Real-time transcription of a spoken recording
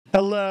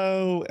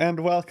Hello,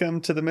 and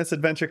welcome to the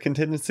Misadventure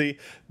Contingency,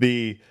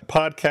 the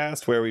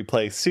podcast where we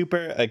play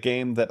Super, a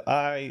game that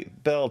I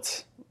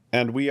built,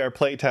 and we are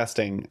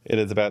playtesting. It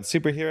is about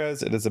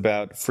superheroes, it is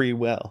about free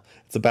will,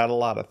 it's about a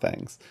lot of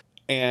things.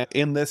 And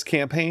in this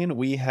campaign,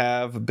 we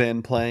have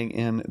been playing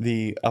in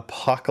the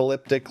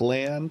apocalyptic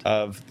land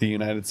of the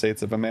United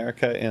States of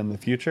America in the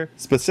future.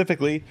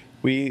 Specifically,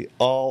 we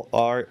all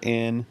are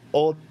in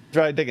Old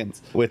Dry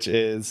Diggins, which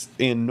is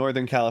in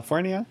Northern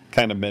California,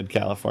 kind of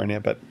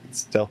mid-California, but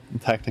still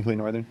technically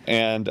northern.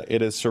 And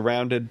it is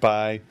surrounded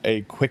by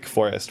a quick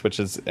forest, which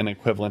is an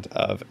equivalent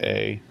of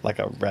a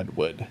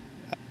redwood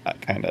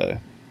kind of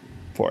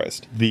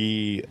forest.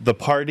 The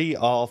party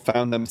all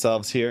found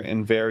themselves here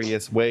in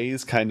various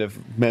ways, kind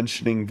of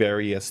mentioning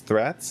various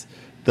threats.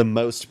 The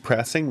most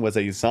pressing was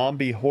a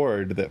zombie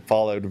horde that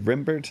followed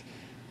Rimbert,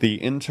 the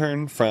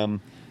intern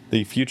from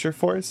the Future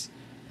Force,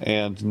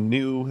 and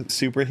new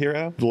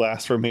superhero, the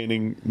last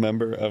remaining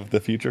member of the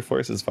Future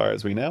Force as far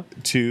as we know,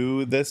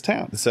 to this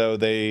town. So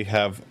they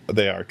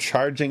are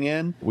charging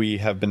in. We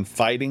have been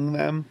fighting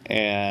them,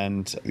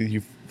 and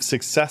you've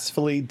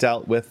successfully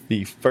dealt with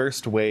the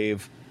first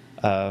wave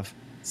of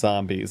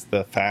zombies,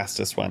 the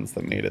fastest ones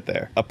that made it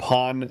there.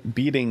 Upon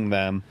beating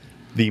them,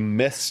 the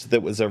mist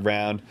that was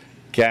around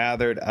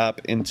gathered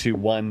up into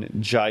one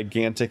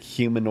gigantic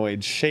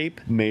humanoid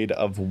shape made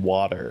of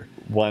water.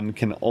 One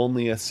can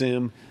only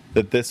assume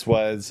that this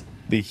was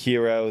the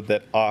hero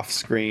that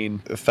off-screen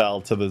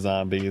fell to the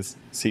zombies,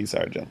 Sea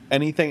Sergeant.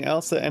 Anything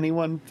else that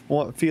anyone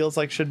feels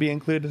like should be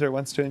included or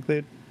wants to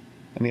include?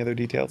 Any other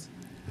details?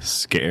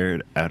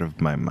 Scared out of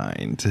my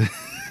mind.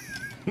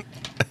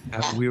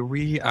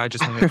 I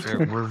just want to make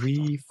sure, were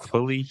we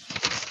fully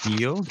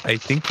healed? I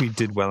think we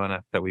did well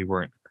enough that we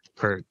weren't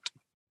hurt.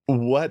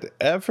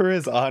 Whatever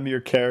is on your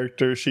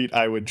character sheet,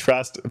 I would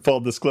trust. Full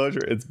disclosure,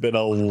 it's been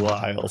a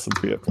while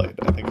since we have played.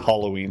 I think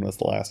Halloween was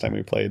the last time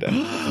we played.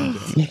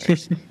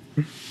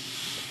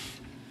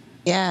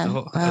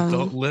 Yeah.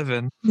 Adult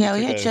living. Yeah,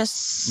 we had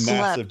just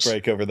massive slept.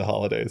 break over the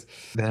holidays.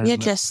 We had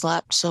just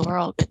slept, so we're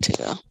all good to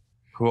go.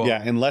 Cool.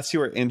 Yeah, unless you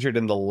were injured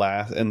in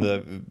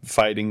the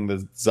fighting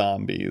the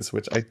zombies,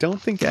 which I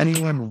don't think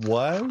anyone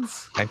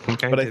was. I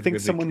think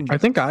someone I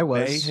think I may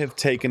was. have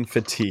taken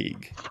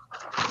fatigue.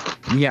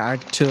 Yeah, I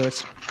took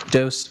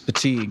dose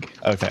fatigue.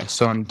 Okay.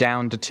 So I'm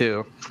down to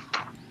 2.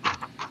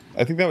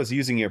 I think that was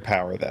using your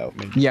power, though.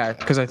 Maybe. Yeah,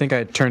 because I think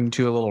I turned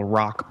into a little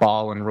rock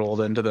ball and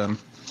rolled into them.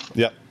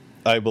 Yep,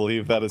 I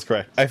believe that is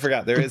correct. I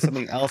forgot, there is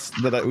something else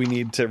that we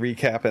need to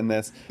recap in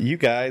this. You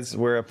guys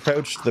were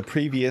approached the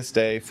previous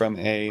day from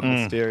a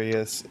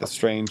mysterious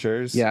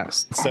strangers.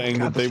 Yes. Saying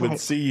that they would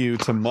see you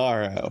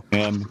tomorrow.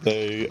 And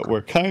they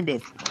were kind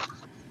of,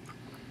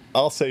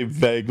 I'll say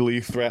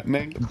vaguely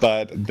threatening,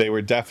 but they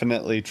were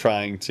definitely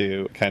trying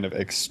to kind of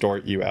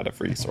extort you out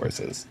of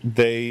resources.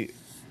 They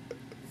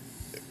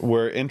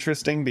were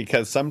interesting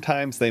because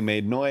sometimes they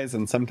made noise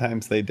and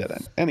sometimes they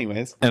didn't.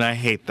 Anyways. And I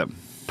hate them.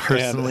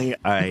 Personally,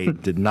 I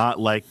did not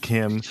like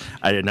him.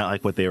 I did not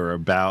like what they were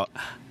about.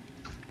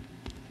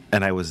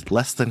 And I was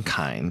less than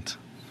kind.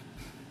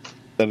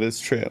 That is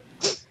true.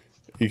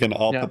 You can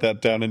all put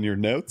that down in your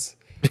notes.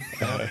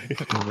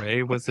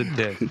 Ray was a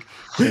dick.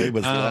 Ray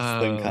was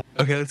less than kind.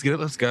 Okay, let's get it.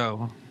 Let's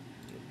go.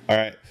 All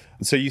right.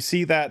 So you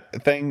see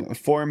that thing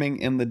forming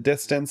in the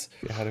distance.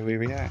 How do we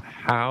react?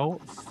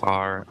 How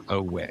far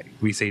away?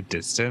 We say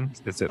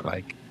distance. Is it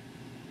like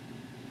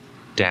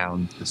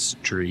down the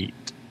street,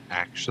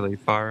 actually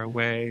far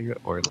away,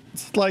 or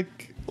it's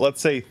like,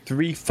 let's say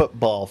 3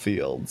 football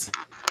fields.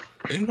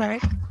 Okay,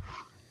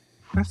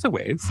 that's a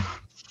ways.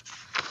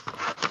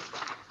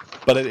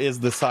 But it is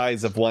the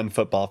size of 1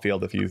 football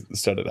field if you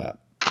stood it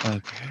up.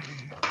 Okay.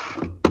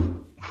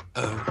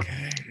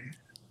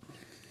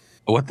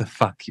 What the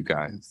fuck, you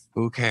guys?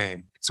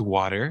 Okay. It's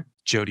water.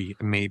 Jody,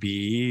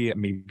 maybe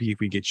if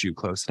we get you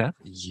close enough,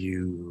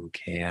 you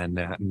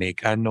can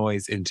make a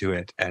noise into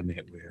it and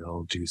it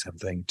will do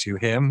something to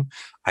him.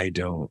 I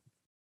don't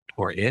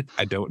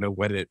know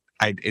what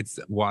it's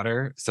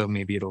water, so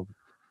maybe it'll...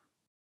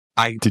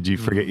 Did you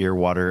forget your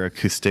water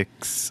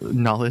acoustics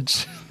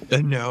knowledge?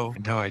 No,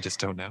 I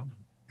just don't know.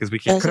 Because we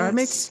can't...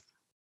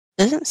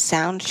 Doesn't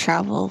sound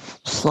travel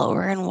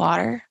slower in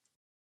water?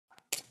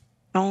 I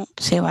don't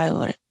see why it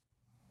would.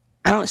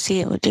 I don't see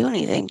it would do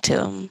anything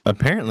to him.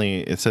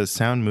 Apparently, it says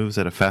sound moves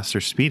at a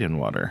faster speed in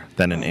water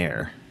than in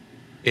air.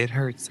 It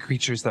hurts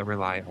creatures that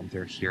rely on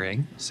their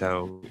hearing.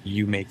 So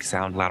you make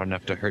sound loud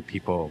enough to hurt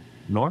people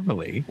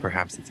normally.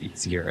 Perhaps it's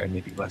easier and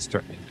maybe less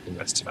threatening to the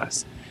rest of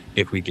us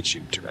if we get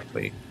you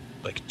directly,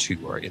 like, to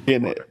or in the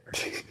water.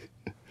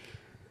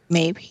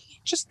 Maybe.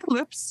 Just the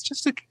lips.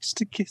 Just a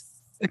kiss.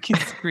 A kiss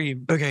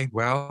scream. Okay,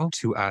 well,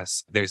 to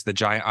us, there's the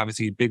giant,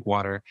 obviously big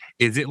water.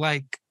 Is it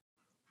like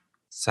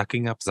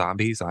sucking up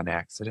zombies on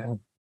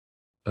accident?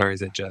 Or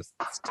is it just...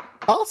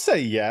 I'll say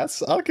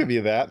yes. I'll give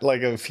you that.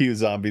 Like a few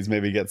zombies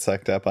maybe get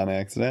sucked up on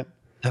accident.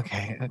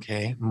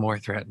 Okay. More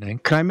threatening.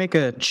 Can I make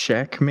a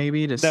check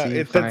maybe to see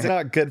if that's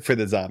not good for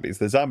the zombies.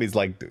 The zombies,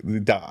 like,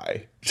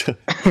 die.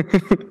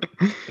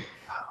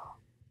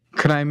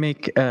 Could I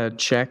make a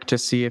check to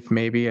see if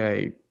maybe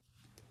I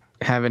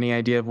have any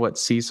idea of what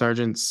Sea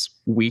Sergeant's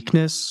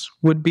weakness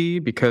would be?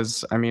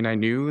 Because, I mean, I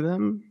knew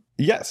them.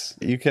 Yes,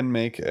 you can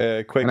make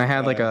a quick... And I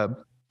had like a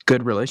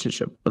good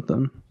relationship with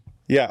them.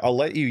 Yeah, I'll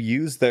let you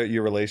use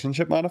your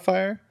relationship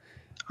modifier.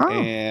 Oh.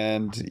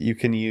 And you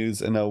can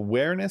use an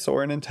awareness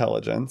or an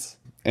intelligence.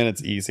 And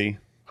it's easy.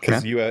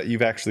 Because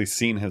you've actually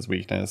seen his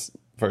weakness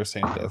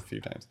firsthand a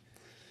few times.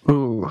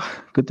 Ooh,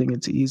 good thing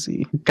it's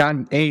easy. Got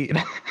an 8.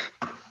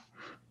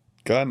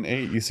 Got an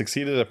 8. You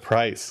succeeded a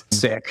price.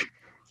 Sick.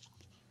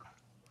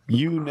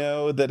 You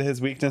know that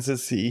his weakness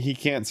is he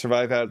can't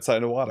survive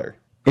outside of water.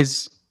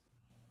 Is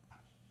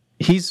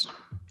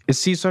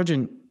Sea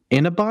Sergeant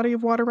in a body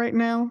of water right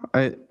now?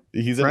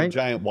 He's in a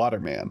giant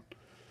water man.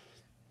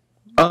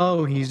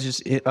 Oh, he's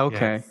just...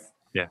 Okay.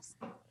 Yes.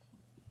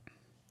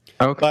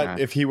 Okay. But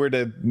if he were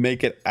to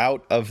make it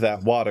out of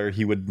that water,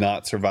 he would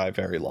not survive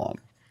very long.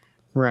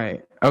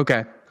 Right.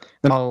 Okay.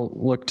 Then I'll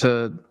look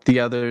to the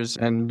others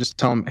and just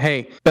tell them,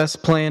 hey,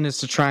 best plan is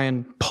to try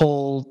and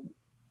pull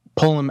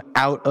him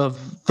out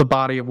of the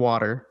body of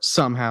water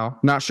somehow.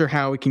 Not sure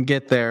how we can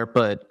get there,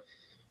 but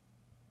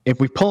if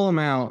we pull him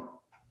out,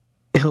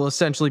 he'll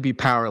essentially be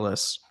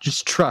powerless.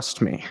 Just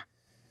trust me.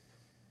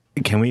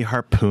 Can we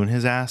harpoon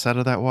his ass out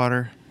of that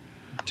water?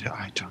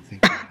 I don't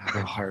think I have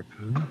a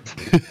harpoon.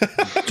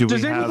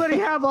 Does anybody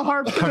have a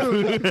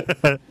harpoon?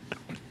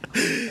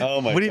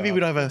 Oh my! What do you mean we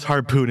don't have a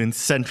harpoon in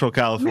Central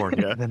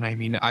California? Then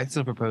I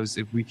still propose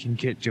if we can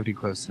get Jody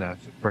close enough,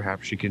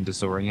 perhaps she can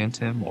disorient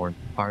him or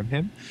harm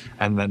him,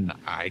 and then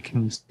I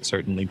can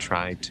certainly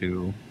try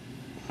to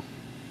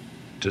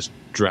just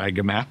drag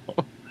him out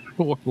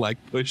or like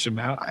push him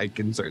out. I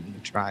can certainly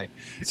try.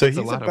 So it's he's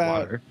a lot about,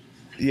 of water.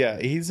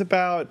 Yeah, he's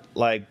about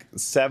like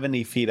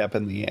 70 feet up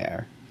in the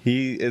air.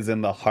 He is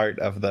in the heart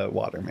of the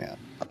waterman.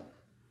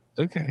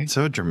 Okay.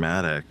 So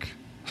dramatic.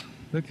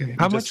 Okay.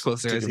 How much Just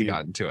closer to has he be-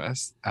 gotten to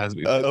us as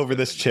we Over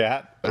this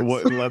chat,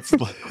 let's say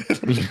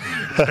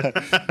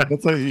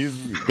he's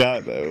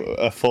got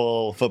a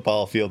full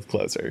football field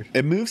closer.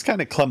 It moves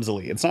kind of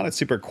clumsily. It's not a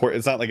super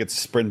it's not like it's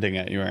sprinting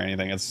at you or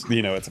anything. It's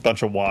it's a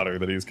bunch of water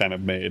that he's kind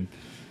of made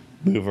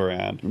move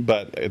around.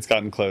 But it's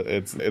gotten close.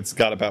 It's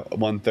got about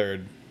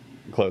 1/3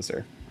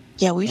 closer.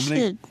 Yeah, we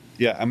should.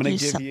 I'm gonna do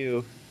give some-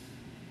 you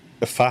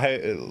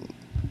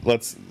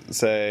let's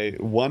say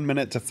 1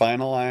 minute to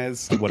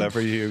finalize whatever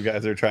you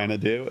guys are trying to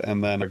do,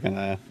 and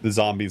then the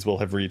zombies will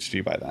have reached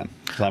you by then.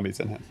 Zombies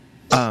in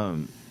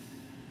him.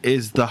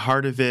 Is the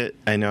heart of it?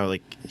 I know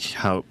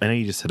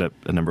you just set up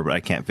a number, but I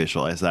can't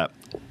visualize that.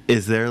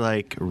 Is there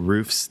like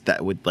roofs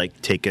that would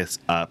like take us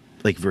up?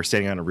 Like if we're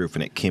standing on a roof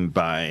and it came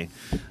by,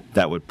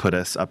 that would put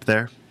us up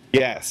there.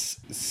 Yes,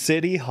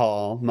 City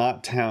Hall,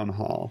 not Town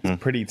Hall.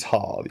 It's pretty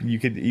tall.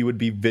 You would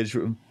be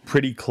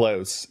pretty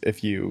close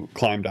if you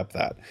climbed up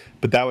that.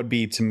 But that would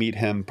be to meet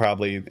him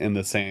probably in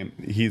the same.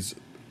 He's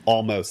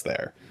almost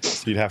there,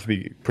 so you'd have to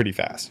be pretty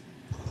fast.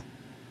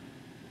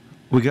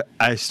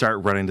 I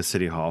start running to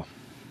City Hall.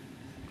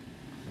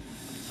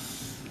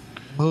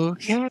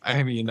 Okay.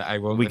 I mean, I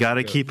won't. We got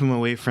to keep him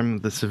away from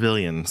the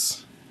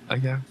civilians.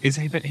 Yeah. Is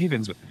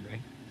Haven's with me,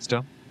 right?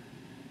 Still.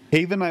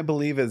 Haven, I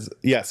believe,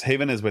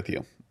 Haven is with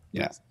you.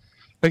 Yes.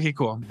 Okay,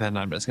 cool. Then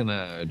I'm just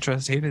gonna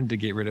trust Haven to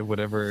get rid of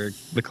whatever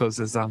the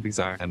closest zombies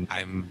are, and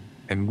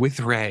I'm with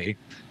Ray,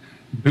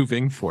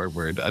 moving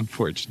forward.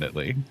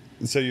 Unfortunately,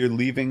 So you're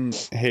leaving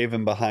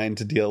Haven behind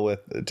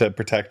to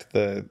protect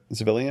the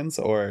civilians,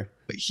 or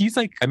but he's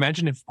like,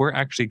 imagine if we're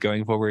actually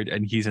going forward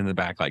and he's in the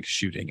back, like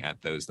shooting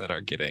at those that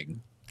are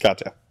getting.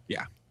 gotcha.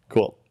 Yeah.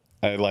 Cool.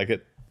 I like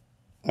it.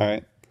 All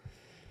right.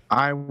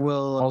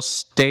 I'll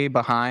stay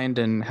behind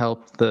and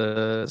help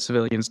the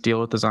civilians deal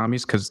with the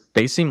zombies because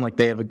they seem like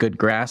they have a good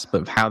grasp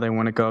of how they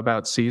want to go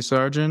about Sea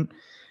Sergeant.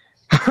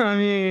 I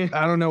mean,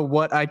 I don't know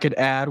what I could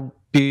add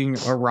being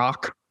a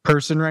rock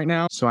person right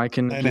now, so I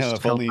can I know. just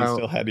If help only you out.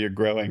 still had your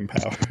growing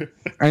power.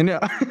 I know.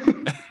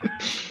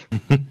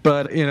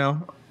 But,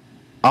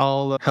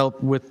 I'll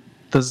help with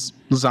the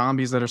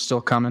zombies that are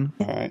still coming.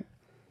 All right.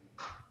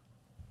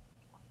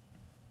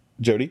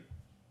 Jody.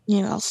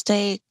 I'll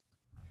stay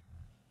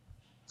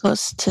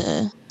close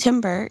to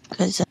Timber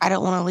because I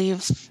don't want to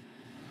leave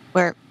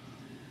where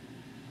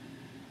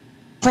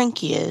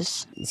Frankie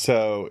is.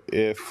 So,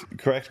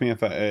 correct me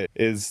if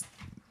is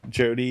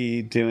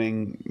Jody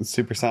doing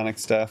supersonic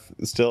stuff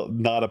still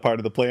not a part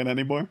of the plan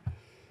anymore?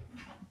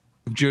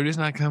 If Jody's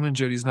not coming.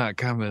 Jody's not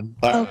coming.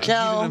 Oh, Heat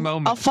in a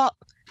moment.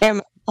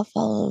 I'll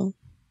follow.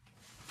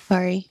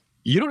 Sorry.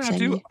 You don't have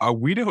to. Sammy.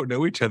 We don't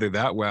know each other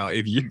that well.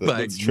 If you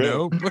That's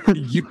true. nope,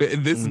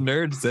 this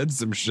nerd said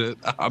some shit.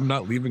 I'm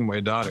not leaving my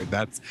daughter.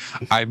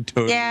 I'm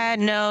totally. Yeah,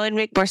 no, it'd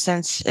make more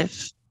sense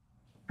if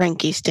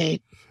Frankie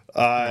stayed.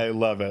 I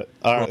love it.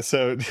 All right,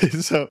 so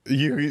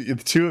you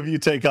two of you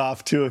take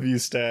off, two of you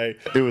stay.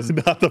 It was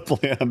not the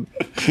plan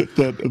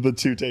that the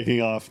two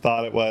taking off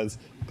thought it was,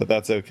 but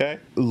that's okay.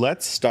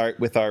 Let's start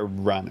with our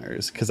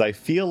runners because I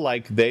feel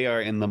like they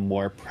are in the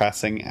more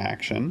pressing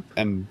action,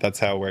 and that's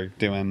how we're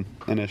doing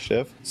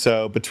initiative.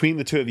 So between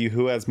the two of you,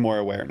 who has more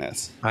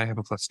awareness? I have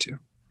a +2.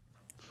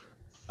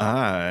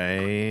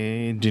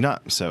 I do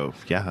not. So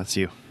yeah, that's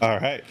you. All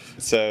right.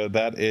 So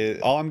that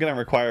is all I'm going to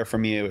require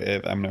from you.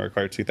 I'm going to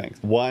require two things.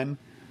 One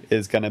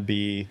is going to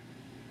be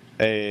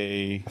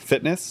a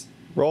fitness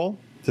roll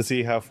to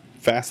see how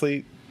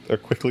fastly or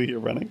quickly you're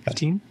running.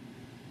 15?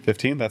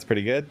 15, that's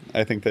pretty good.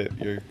 I think that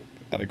you're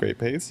at a great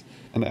pace.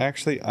 And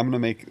actually, I'm going to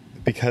make,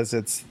 because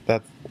it's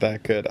that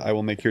good, I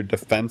will make your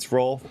defense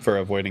roll for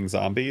avoiding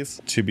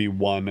zombies to be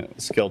one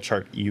skill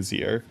chart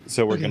easier.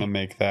 So we're going to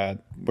make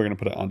that, we're going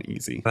to put it on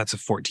easy. That's a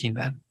 14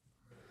 then.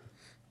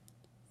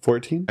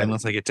 14?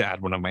 Unless I get to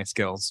add one of my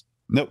skills.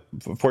 Nope.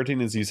 14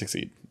 is you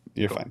succeed.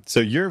 You're fine. So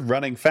you're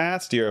running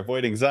fast. You're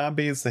avoiding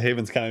zombies. The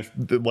Haven's kind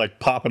of like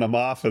popping them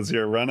off as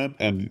you're running.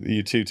 And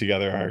you two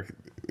together are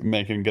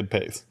making good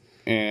pace.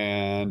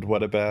 And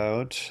what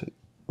about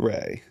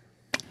Ray?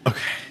 Okay.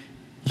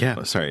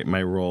 Yeah. Sorry.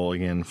 My roll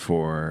again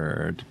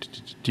for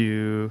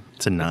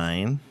it's a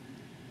 9.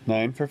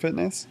 9 for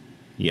fitness?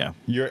 Yeah.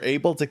 You're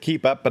able to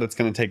keep up, but it's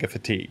going to take a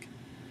fatigue.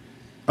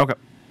 Okay.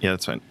 Yeah,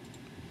 that's fine.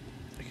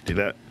 I can do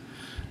that.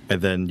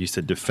 And then you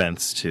said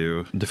defense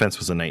too. Defense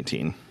was a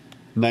 19.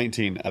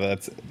 19.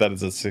 That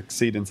is a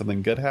succeed and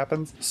something good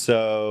happens.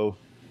 So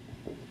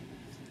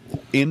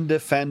in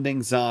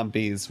defending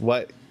zombies,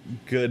 what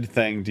good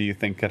thing do you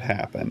think could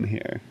happen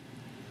here?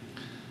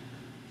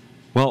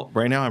 Well,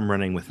 right now I'm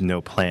running with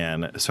no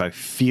plan, so I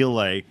feel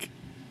like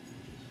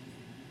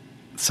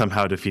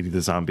somehow defeating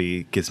the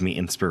zombie gives me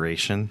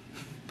inspiration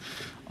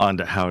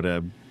onto how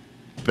to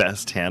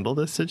best handle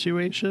this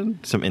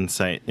situation. Some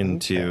insight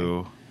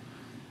into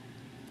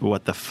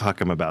what the fuck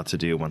I'm about to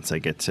do once I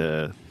get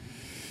to.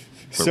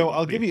 So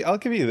I'll give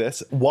you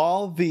this.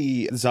 While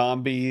the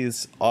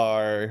zombies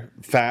are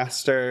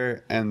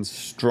faster and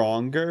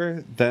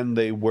stronger than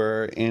they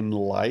were in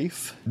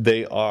life,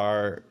 they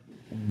are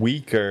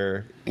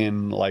weaker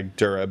in like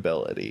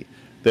durability.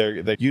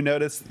 You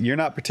notice you're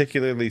not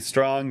particularly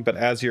strong, but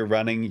as you're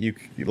running, you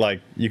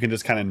can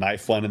just kind of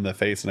knife one in the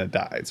face and it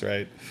dies,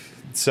 right?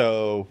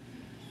 So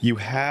you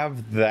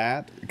have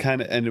that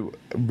kind of, and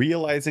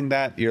realizing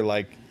that, you're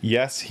like,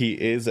 yes, he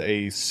is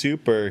a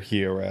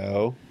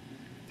superhero.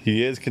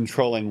 He is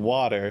controlling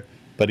water,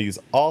 but he's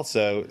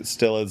also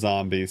still a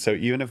zombie. So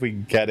even if we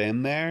get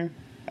in there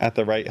at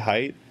the right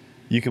height,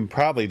 you can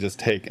probably just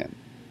take him.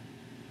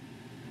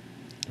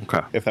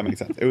 Okay. If that makes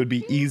sense. It would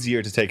be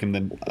easier to take him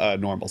than a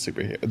normal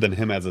superhero, than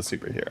him as a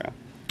superhero.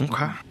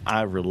 Okay.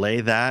 I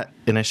relay that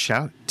in a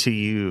shout to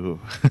you.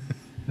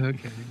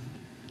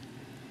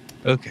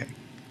 Okay.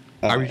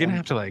 Are we gonna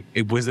have to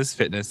was this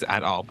fitness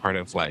at all part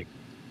of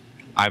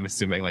I'm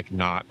assuming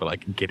not,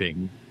 but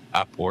getting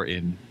up or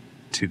in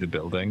to the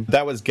building?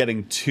 That was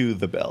getting to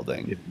the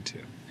building.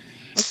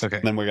 Okay.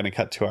 And then we're gonna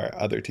cut to our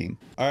other team.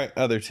 All right,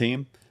 other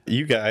team.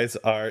 You guys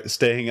are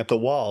staying at the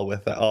wall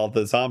with all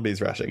the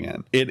zombies rushing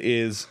in. It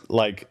is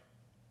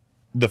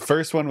the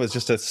first one was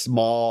just a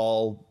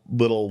small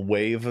little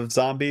wave of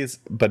zombies,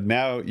 but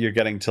now you're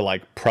getting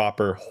to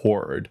proper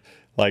horde,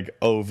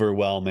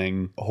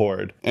 overwhelming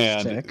horde.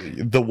 And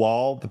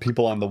the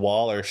people on the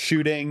wall are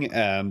shooting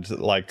and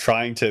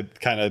trying to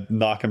kind of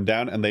knock them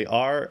down, and they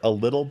are a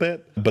little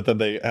bit, but then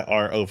they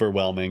are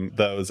overwhelming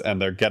those,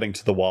 and they're getting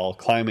to the wall,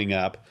 climbing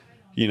up,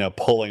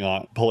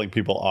 pulling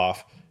people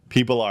off.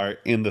 People are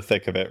in the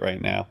thick of it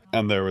right now,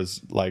 and there was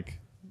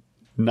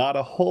not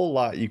a whole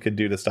lot you could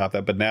do to stop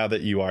that. But now that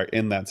you are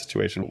in that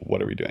situation,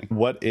 what are we doing? I'm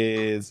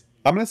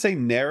going to say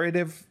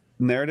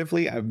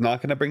narratively, I'm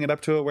not going to bring it up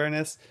to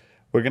awareness.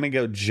 We're going to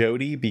go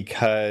Jody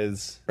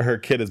because her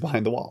kid is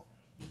behind the wall.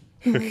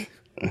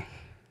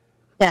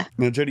 Yeah.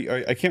 Now, Jody,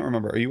 I can't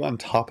remember. Are you on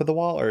top of the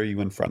wall or are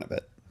you in front of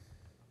it?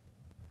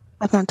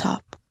 I'm on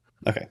top.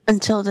 Okay.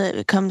 Until it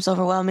becomes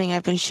overwhelming,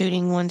 I've been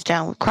shooting ones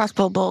down with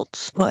crossbow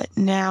bolts, but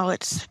now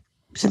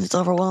since it's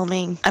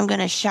overwhelming, I'm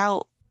going to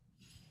shout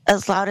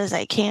as loud as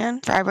I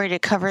can for everybody to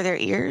cover their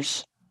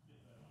ears.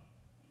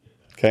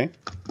 Okay.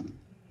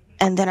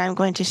 And then I'm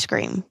going to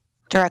scream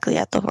directly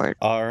at the horde.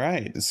 All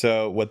right.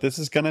 So what this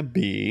is going to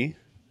be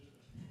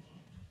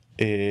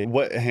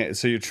is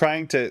so you're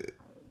trying to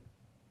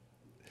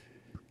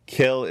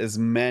kill as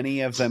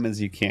many of them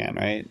as you can,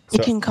 right?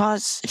 It can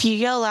cause, if you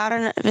yell loud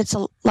enough, if it's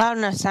a loud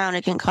enough sound,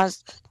 it can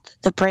cause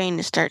the brain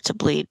to start to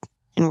bleed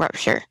and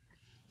rupture.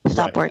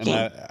 Stop working.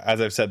 And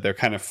as I've said, they're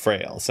kind of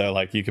frail. So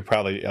you could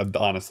probably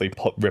honestly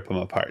rip them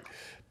apart.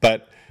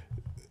 But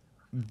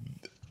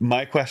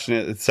my question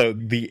is, so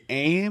the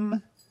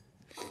aim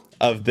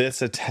of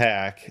this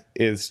attack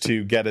is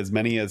to get as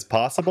many as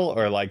possible,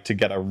 or to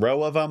get a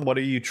row of them? What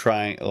are you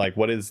trying?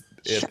 What is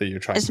it that you're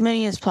trying? As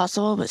many as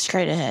possible, but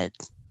straight ahead.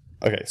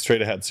 Okay,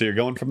 straight ahead. So you're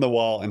going from the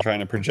wall and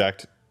trying to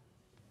project.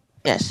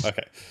 Yes.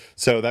 Okay.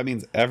 So that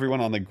means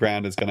everyone on the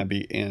ground is going to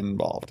be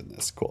involved in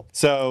this. Cool.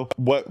 So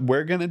what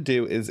we're going to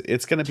do is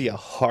it's going to be a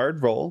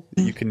hard roll.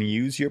 You can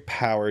use your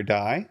power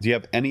die. Do you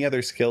have any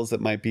other skills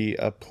that might be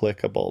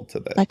applicable to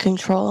this? My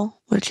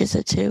control, which is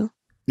a 2.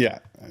 Yeah,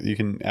 you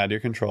can add your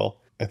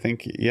control. I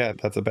think,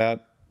 that's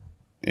about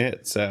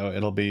it. So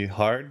it'll be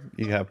hard.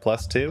 You have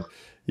 +2.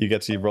 You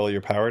get to roll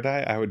your power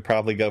die. I would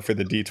probably go for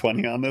the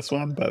D20 on this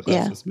one, but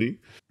that's just me.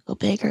 Go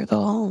big or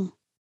go home.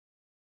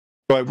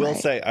 So I will Right.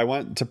 say, I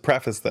want to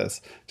preface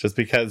this just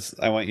because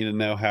I want you to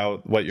know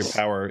what your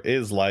power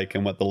is like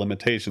and what the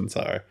limitations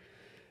are.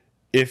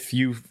 If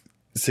you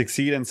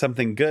succeed and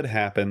something good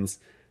happens,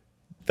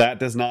 that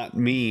does not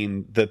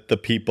mean that the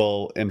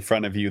people in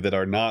front of you that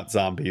are not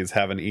zombies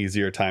have an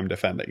easier time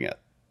defending it.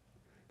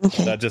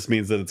 Okay. That just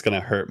means that it's going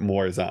to hurt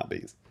more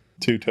zombies.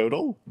 2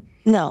 total?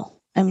 No,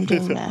 I'm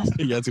doing math.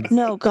 Yeah, it's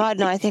No, God,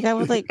 no. I think I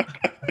would like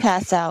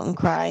pass out and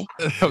cry.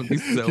 that would be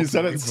so You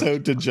said funny. it so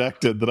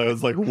dejected that I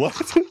was like,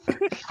 what?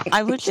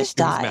 I would just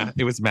It was die. math.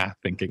 It was math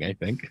thinking, I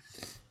think.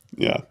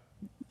 Yeah.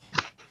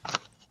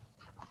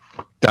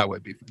 That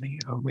would be funny.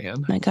 Oh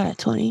man. I got a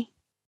 20.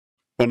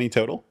 20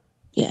 total?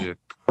 Yeah.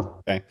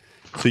 Okay.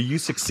 So you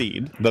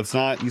succeed. That's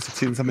not, you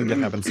succeed in something that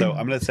happened. So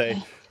I'm going to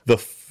say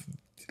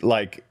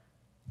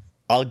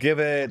I'll give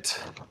it,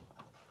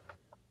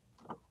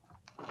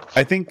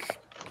 I think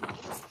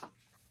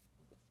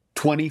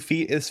 20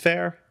 feet is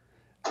fair.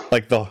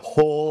 Like from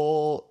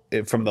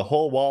the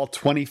whole wall,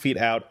 20 feet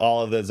out,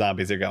 all of the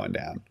zombies are going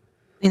down.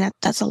 I mean,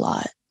 that's a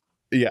lot.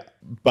 Yeah.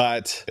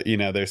 But,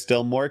 there's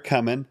still more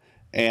coming.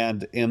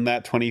 And in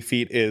that 20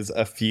 feet is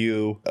a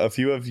few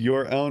of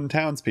your own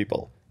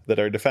townspeople that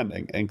are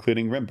defending,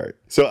 including Rimbert.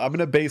 So I'm going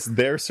to base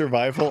their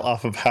survival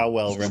off of how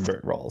well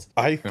Rimbert rolls.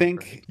 I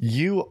think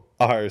you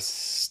are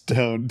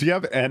stoned. Do you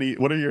have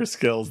what are your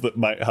skills that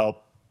might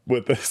help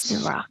with this?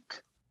 Your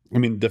rock. I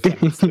mean,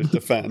 defense. There's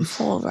defense.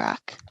 Full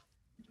rock.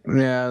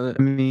 Yeah,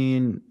 I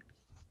mean,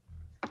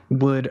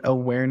 would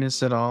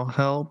awareness at all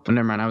help?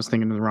 Never mind, I was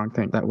thinking of the wrong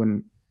thing. That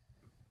wouldn't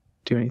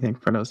do anything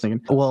for what I was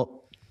thinking.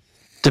 Well,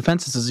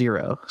 defense is a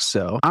 0,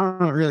 so I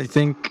don't really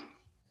think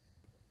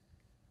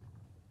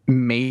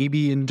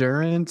maybe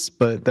endurance,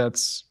 but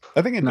that's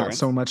I think not endurance.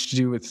 so much to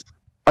do with...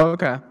 Oh,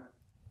 okay.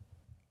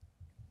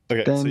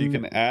 Okay, so you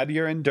then can add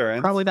your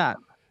endurance. Probably that.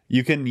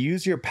 You can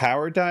use your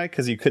power die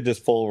because you could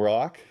just full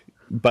rock,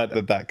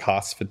 but that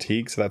costs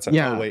fatigue. So that's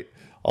Yeah. Oh wait.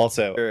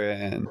 Also,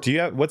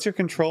 what's your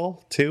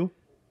control 2?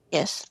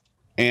 Yes.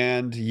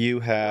 And did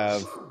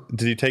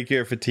you take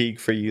your fatigue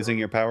for using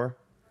your power?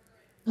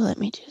 Let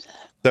me do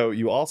that. So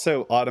you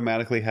also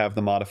automatically have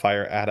the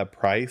modifier at a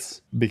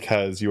price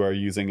because you are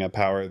using a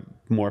power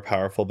more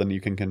powerful than you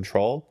can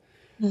control.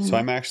 Mm-hmm. So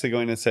I'm actually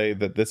going to say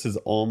that this is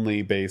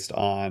only based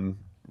on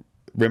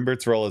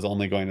Rimbert's roll is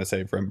only going to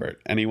save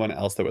Rimbert. Anyone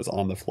else that was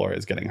on the floor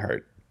is getting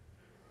hurt.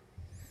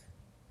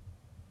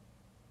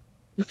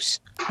 Oops.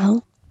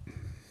 Oh.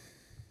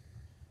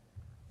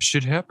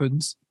 Shit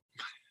happens.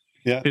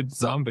 Yeah. It's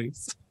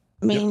zombies.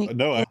 I mean,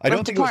 No, I don't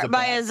ripped think it was apart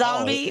by bad a call.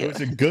 zombie. It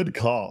was a good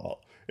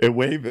call.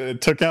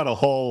 It took out a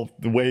whole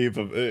wave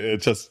of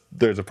it. Just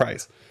there's a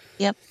price.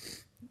 Yep.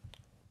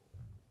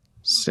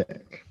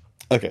 Sick.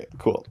 Okay,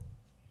 cool.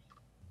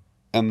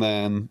 And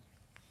then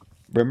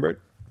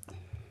Rimbert.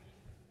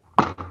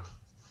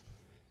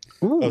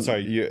 Ooh. Oh,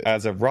 sorry. You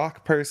as a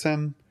rock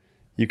person,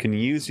 you can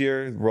use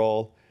your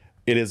roll.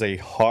 It is a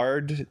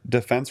hard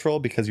defense roll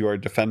because you are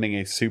defending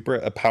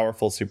a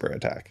powerful super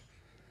attack.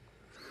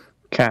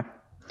 Okay.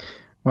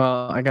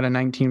 Well, I got a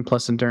 19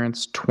 plus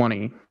endurance,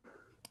 20.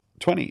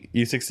 20.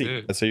 You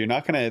succeed. Good. So you're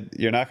not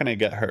gonna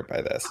get hurt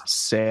by this.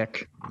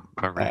 Sick.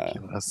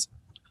 Miraculous.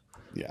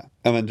 Yeah.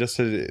 And then just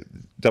to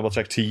double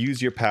check, to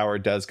use your power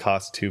does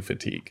cost 2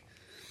 fatigue.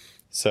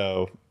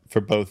 So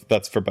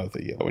that's for both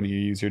of you. When you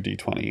use your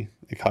D20,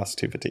 it costs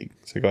 2 fatigue.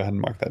 So go ahead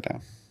and mark that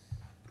down.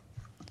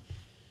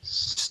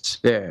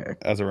 Sick.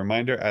 As a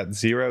reminder, at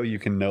 0, you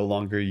can no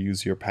longer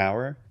use your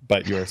power,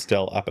 but you are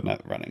still up and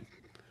running.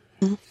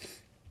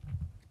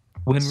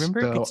 When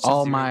Rimbert So gets to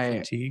all 0 my-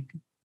 fatigue,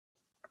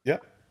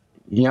 Yep.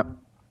 Yep.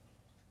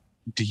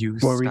 do you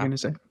What were you stop? going to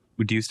say?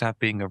 Do you stop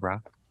being a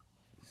rock?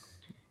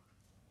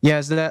 Yeah,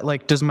 is that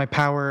like, is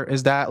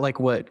that like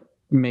what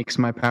makes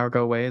my power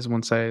go away is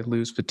once I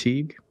lose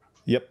fatigue?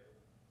 Yep.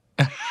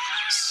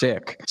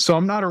 Sick. So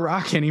I'm not a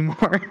rock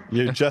anymore.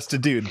 You're just a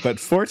dude. But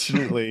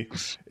fortunately,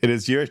 it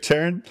is your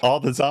turn. All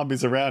the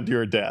zombies around you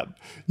are dead.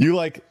 You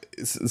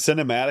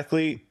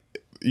cinematically,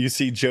 you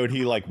see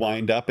Jody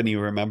wind up and you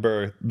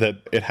remember that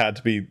it had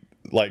to be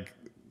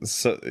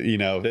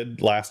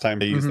did last time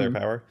they used their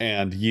power.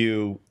 And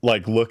you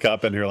look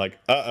up and you're like,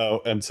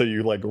 uh-oh. And so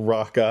you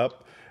rock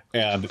up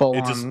and Full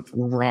it on just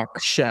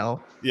rock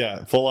shell.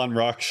 Yeah, full on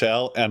rock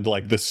shell, and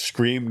the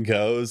scream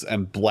goes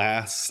and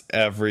blasts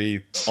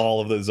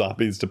all of the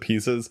zombies to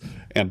pieces,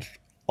 and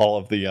all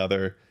of the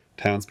other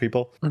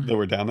townspeople that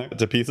were down there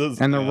to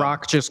pieces. And the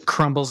rock just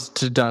crumbles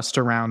to dust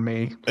around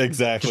me,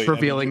 exactly just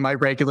revealing my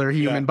regular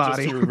human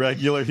body. just a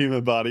regular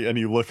human body, and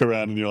you look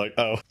around and you're like,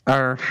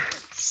 oh,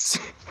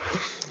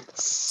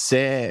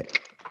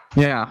 Sick.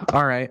 Yeah.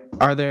 All right.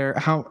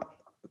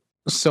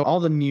 So all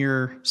the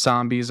near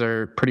zombies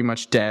are pretty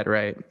much dead,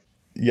 right?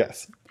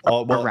 yes,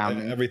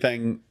 Around me.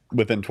 everything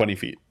within 20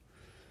 feet.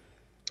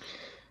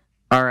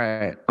 All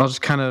right. I'll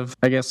just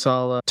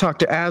I'll talk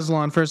to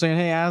Aslan for a second.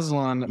 Hey,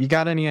 Aslan, you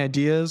got any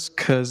ideas?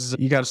 Because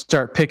you got to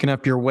start picking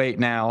up your weight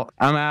now.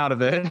 I'm out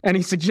of it.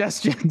 Any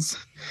suggestions?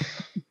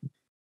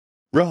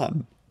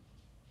 Run.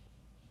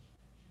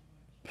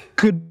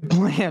 Good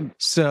plan.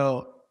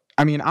 So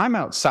I mean, I'm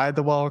outside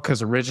the wall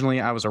because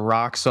originally I was a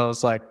rock, so I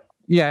was like,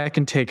 yeah, I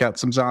can take out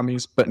some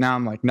zombies. But now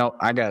I'm like, nope,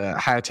 I gotta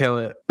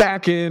hightail it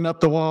back in, up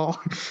the wall,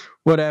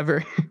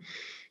 whatever.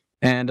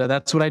 And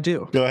that's what I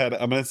do. Go ahead.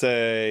 I'm going to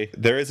say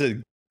there is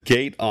a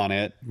gate on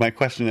it. My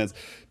question is,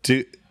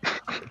 to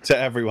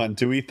everyone,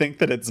 do we think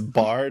that it's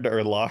barred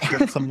or locked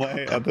in some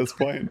way at this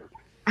point?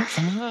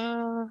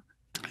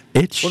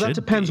 It should Well, that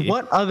depends. be.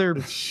 What other?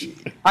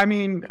 I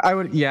mean, I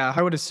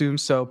would assume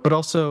so. But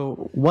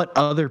also, what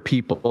other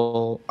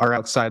people are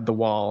outside the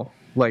wall?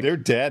 Like They're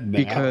dead now.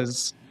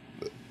 because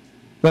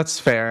that's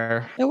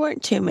fair. There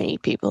weren't too many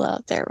people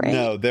out there, right?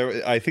 No,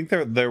 I think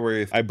there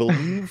were. I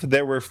believe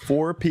there were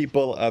 4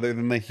 people other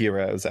than the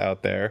heroes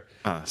out there.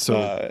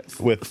 So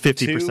with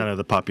 50% of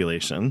the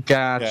population.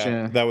 Gotcha.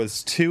 Yeah, that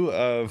was 2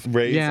 of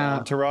Ray's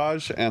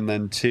entourage, and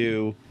then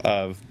 2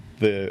 of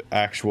the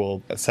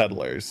actual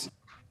settlers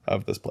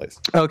of this place.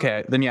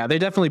 Okay, then yeah, they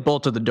definitely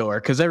bolted the door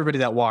because everybody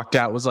that walked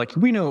out was like,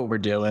 "We know what we're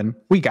doing.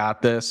 We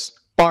got this.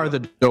 Bar the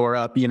door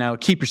up.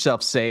 Keep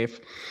yourself safe."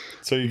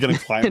 So you're gonna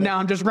climb And it? now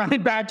I'm just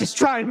running back, just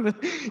trying the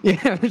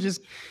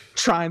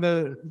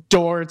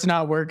door. It's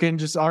not working.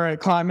 Just all right,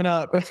 climbing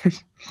up.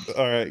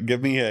 All right,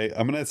 give me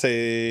I'm gonna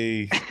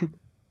say.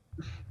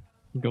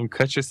 You're gonna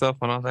cut yourself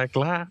on all that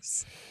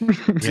glass. Do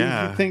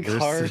you think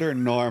hard or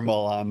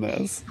normal on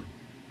this?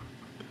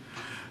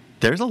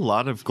 There's a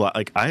lot of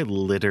like I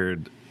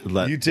littered.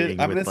 You did.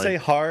 I'm going to say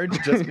hard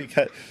just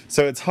because.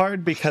 So it's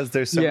hard because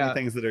there's so many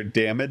things that are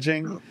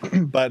damaging,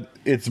 but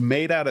it's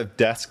made out of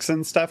desks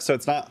and stuff. So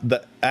it's not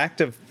the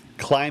act of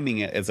climbing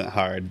it isn't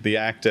hard. The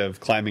act of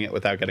climbing it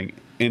without getting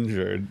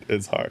injured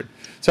is hard.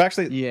 So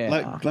actually,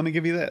 let me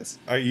give you this.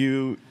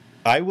 I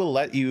will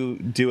let you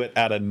do it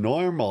at a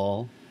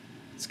normal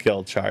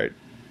skill chart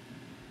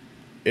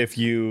if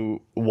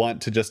you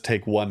want to just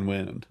take 1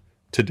 wound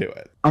to do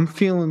it. I'm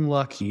feeling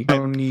lucky. I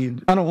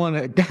don't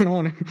want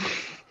to.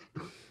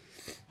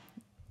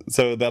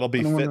 So that'll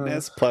be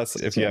fitness plus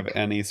if you have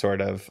any sort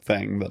of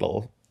thing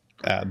that'll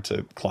add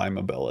to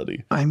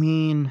climbability. I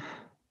mean,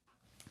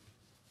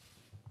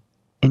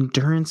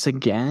 endurance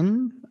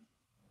again?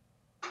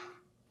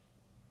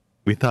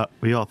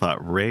 We all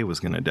thought Ray was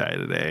going to die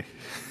today.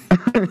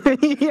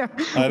 Yeah.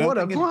 I don't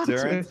think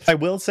endurance. I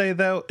will say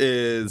though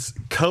is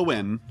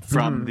Cohen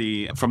from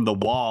the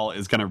wall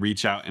is going to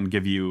reach out and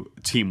give you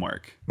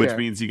teamwork, which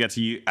means you get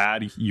to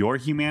add your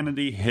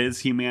humanity, his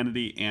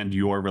humanity, and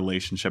your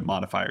relationship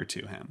modifier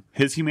to him.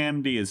 His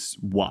humanity is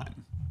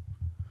 1.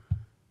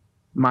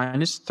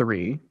 Mine is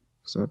 3,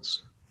 so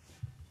that's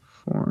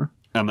 4.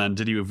 And then,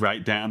 did you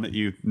write down that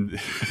you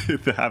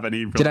have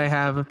any? Did I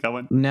have?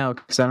 Cohen? No,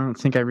 because I don't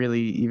think I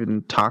really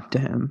even talked to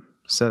him.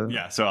 So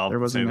yeah, so I'll there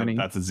wasn't say any.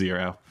 That's a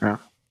 0.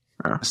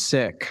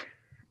 Sick.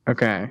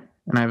 Okay,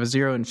 and I have a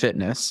 0 in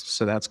fitness,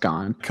 so that's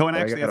gone. Cohen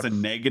actually has a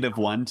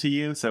 -1 to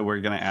you, so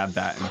we're gonna add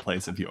that in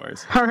place of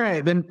yours. All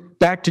right, then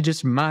back to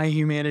just my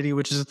humanity,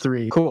 which is a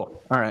 3.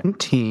 Cool. All right,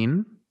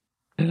 19.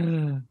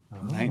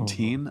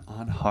 19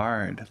 on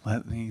hard.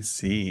 Let me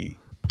see.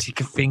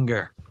 Take a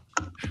finger.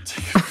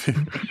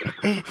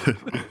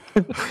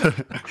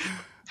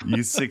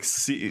 You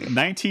succeed.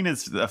 19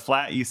 is a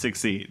flat. You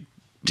succeed.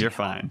 You're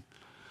fine.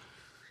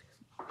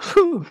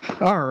 Whew.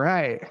 All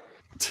right.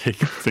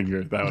 Take a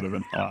finger. That would have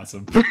been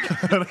awesome.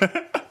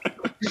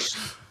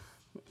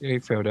 A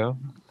photo.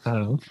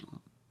 Oh.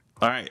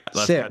 All right,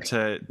 let's Sick. get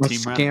to Let's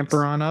team scamper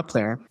rounds. on up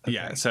there.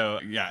 Yeah, so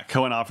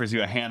Cohen offers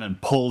you a hand and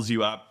pulls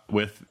you up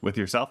with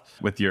yourself,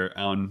 with your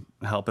own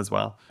help as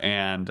well,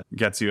 and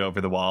gets you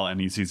over the wall,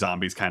 and you see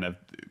zombies kind of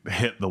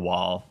hit the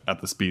wall at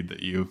the speed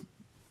that you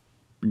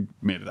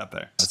made it up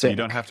there. So you Sick.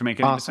 don't have to make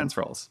any Awesome. defense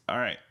rolls. All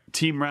right,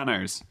 team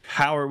runners,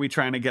 how are we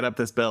trying to get up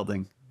this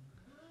building?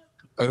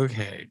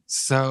 Okay,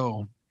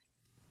 so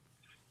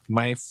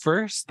my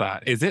first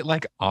thought, is it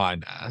like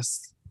on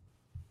us?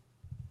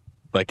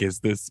 Like, is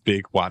this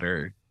big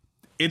water?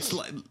 It's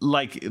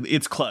like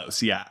it's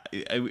close, yeah.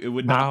 It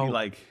would not be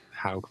like...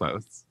 How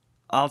close?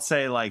 I'll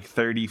say like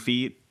 30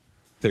 feet.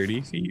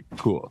 30 feet?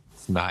 Cool.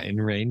 It's not in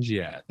range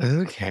yet.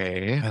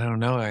 Okay. I don't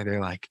know. Are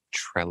there like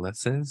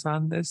trellises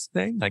on this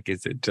thing? Like,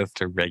 is it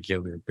just a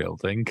regular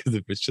building? Because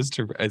if it's just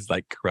it's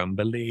like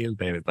crumbly,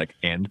 there's like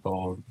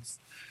handholds.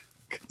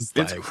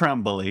 It's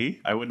crumbly.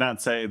 I would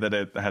not say that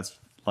it has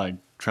like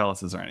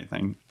trellises or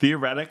anything.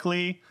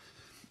 Theoretically,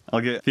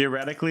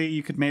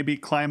 you could maybe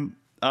climb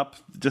up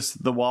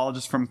just the wall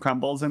just from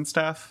crumbles and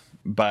stuff,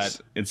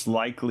 but it's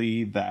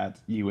likely that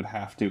you would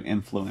have to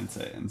influence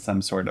it in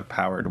some sort of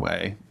powered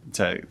way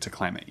to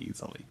climb it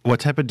easily. What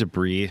type of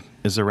debris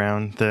is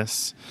around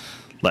this?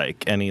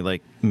 Like any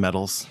like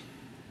metals?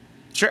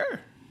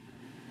 Sure.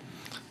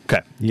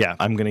 Okay. Yeah,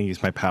 I'm going to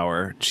use my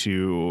power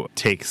to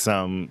take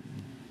some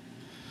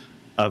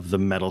of the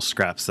metal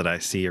scraps that I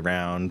see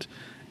around,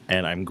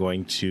 and I'm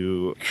going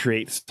to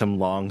create some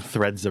long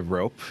threads of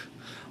rope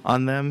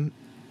on them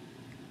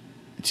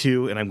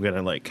too, and I'm going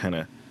to like kind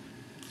of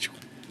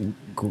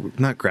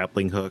not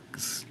grappling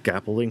hooks,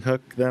 scaffolding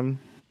hook them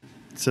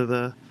to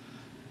the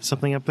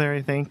something up there,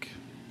 I think.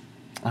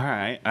 All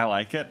right, I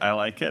like it.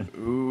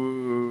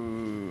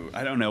 Ooh,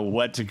 I don't know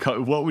what to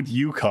call. What would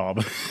you call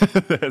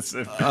this? Do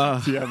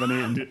you have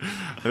any?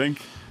 I think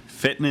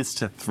fitness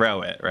to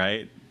throw it,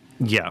 right?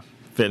 Yeah,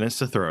 fitness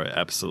to throw it.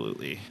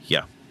 Absolutely.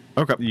 Yeah.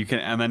 Okay. You can,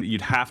 and then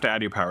you'd have to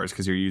add your powers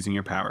because you're using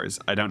your powers.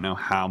 I don't know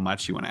how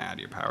much you want to add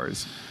your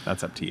powers.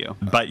 That's up to you.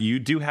 But you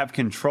do have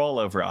control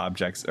over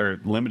objects,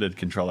 or limited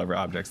control over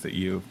objects that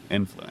you've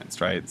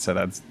influenced, right? So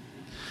that's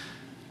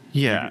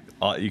Yeah.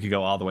 you could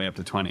go all the way up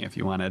to 20 if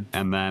you wanted.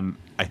 And then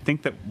I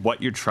think that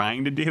what you're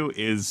trying to do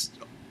is,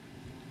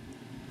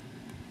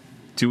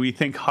 do we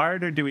think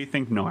hard or do we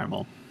think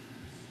normal?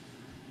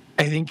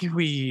 I think if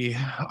we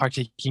are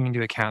taking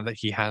into account that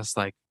he has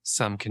like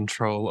some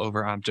control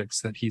over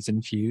objects that he's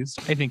infused,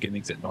 I think it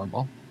makes it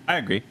normal. I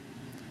agree.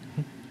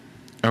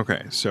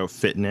 Okay, so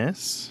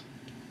fitness.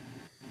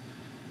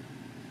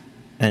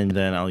 And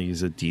then I'll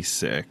use a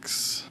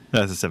D6.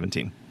 That's a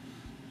 17.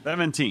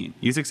 17.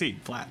 You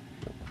succeed. Flat.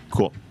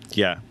 Cool.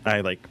 Yeah,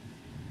 I like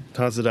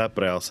toss it up,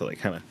 but I also like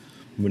kind of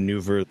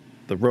maneuver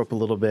the rope a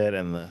little bit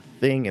and the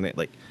thing, and it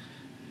like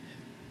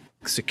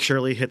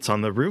securely hits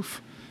on the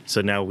roof. So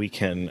now we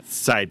can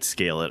side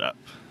scale it up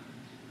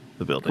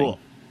the building. Cool.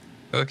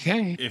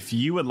 Okay. If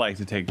you would like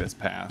to take this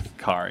path,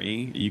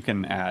 Kari, you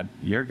can add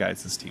your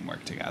guys'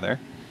 teamwork together.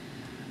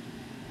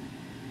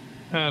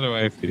 How do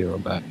I feel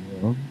about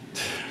you?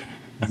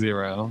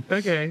 0.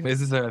 Okay. Is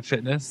this a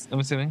fitness, I'm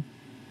assuming?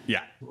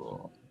 Yeah.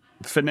 Cool.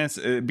 Fitness,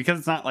 because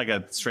it's not like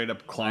a straight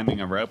up climbing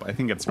a rope, I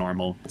think it's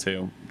normal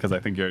too, because I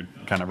think you're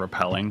kind of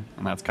rappelling,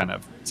 and that's kind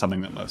of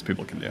something that most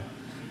people can do.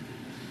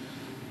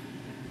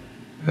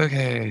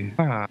 Okay.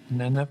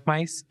 None of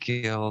my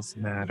skills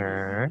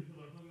matter.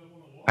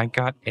 I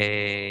got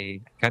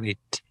a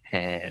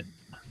 10.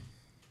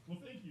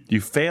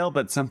 You fail,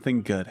 but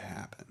something good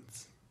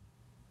happens.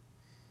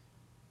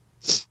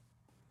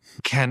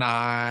 Can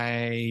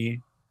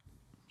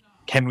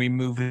we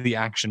move the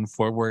action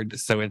forward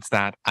so it's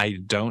that I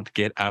don't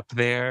get up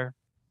there,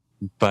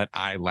 but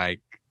I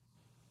like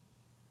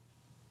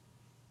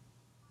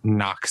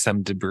knock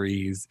some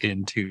debris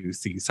into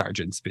Sea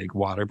Sergeant's big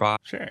water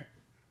bottle? Sure.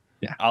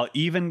 Yeah. I'll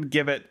even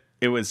give it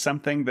was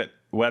something that,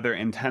 whether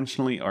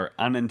intentionally or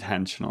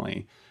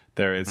unintentionally,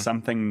 there is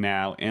something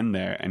now in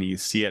there, and you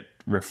see it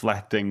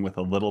reflecting with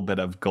a little bit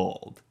of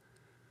gold.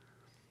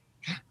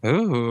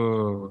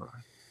 Ooh.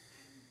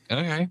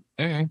 Okay.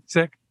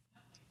 Sick.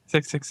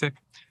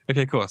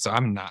 Okay, cool. So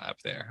I'm not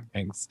up there.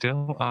 I'm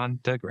still on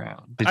the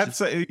ground. I'd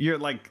say you're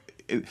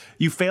like,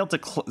 you failed to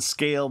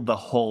scale the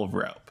whole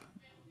rope,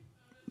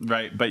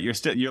 right? But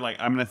you're like,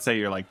 I'm going to say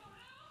you're like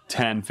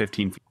 10,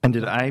 15 feet. And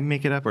did I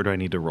make it up, or do I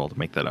need to roll to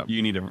make that up?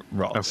 You need to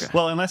roll. Okay.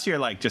 Well, unless you're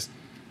like just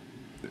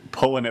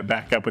pulling it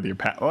back up with your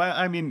paddle. Well,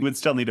 I mean, you would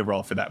still need to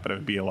roll for that, but it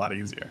would be a lot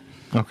easier.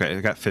 Okay,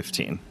 I got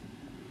 15.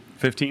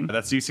 15?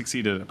 That's you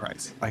succeeded at a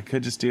price. I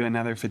could just do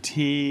another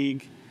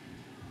fatigue,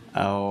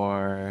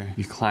 or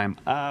you climb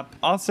up.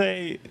 I'll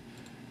say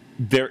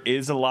there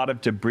is a lot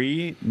of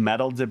debris,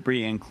 metal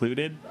debris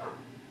included.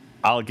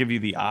 I'll give you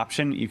the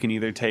option. You can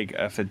either take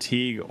a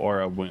fatigue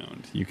or a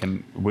wound. You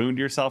can wound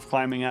yourself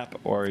climbing up,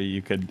 or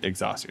you could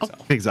exhaust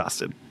yourself.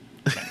 Exhausted.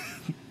 I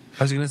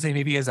was going to say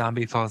maybe a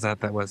zombie falls out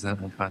that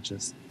wasn't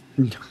unconscious.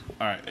 All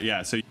right,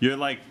 yeah. So you're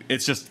like,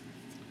 it's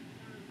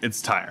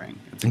tiring.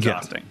 It's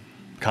exhausting.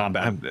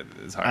 Combat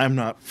is hard. I'm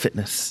not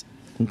fitness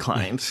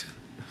inclined.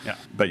 Yeah,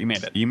 but you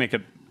made it. You make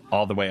it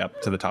all the way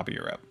up to the top of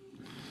your rope.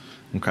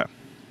 Okay,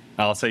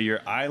 I'll say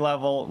you're eye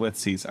level with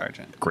Sea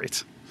Sergeant.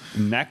 great.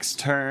 Next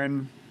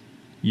turn,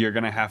 you're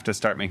going to have to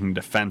start making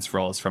defense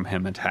rolls from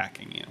him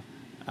attacking you.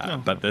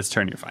 But this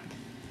turn, you're fine.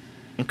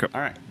 Okay.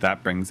 All right,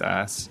 that brings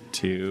us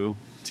to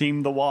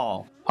Team the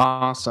Wall.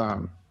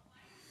 Awesome.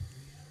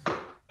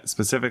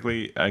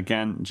 Specifically,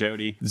 again,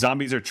 Jody,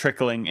 zombies are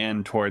trickling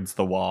in towards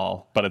the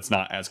wall, but it's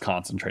not as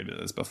concentrated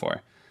as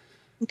before.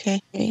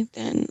 Okay,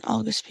 then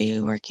I'll just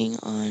be working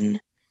on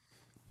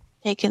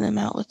taking them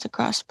out with the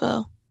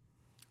crossbow.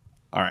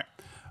 All right.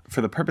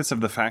 For the purpose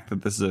of the fact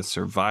that this is a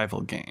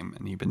survival game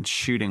and you've been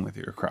shooting with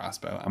your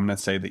crossbow, I'm going to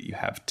say that you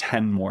have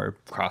 10 more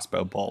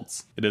crossbow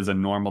bolts. It is a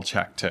normal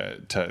check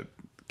to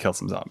kill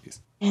some zombies.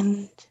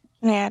 And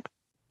can I add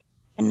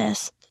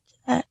finesse to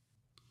that?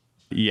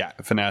 Yeah,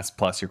 finesse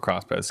plus your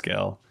crossbow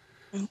skill,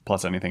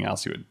 plus anything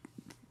else you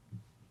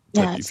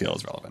feel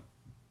is relevant.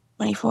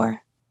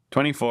 24.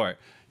 24.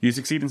 You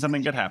succeed and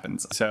something good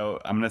happens. So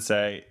I'm going to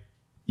say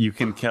you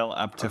can kill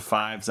up to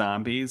 5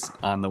 zombies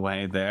on the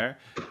way there.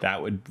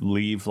 That would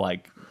leave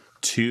like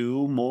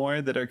 2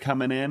 more that are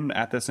coming in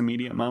at this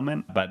immediate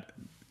moment, but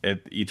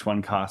each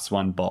one costs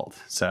 1 bolt.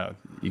 So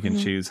you can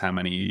choose how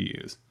many you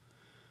use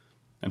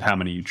and how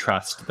many you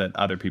trust that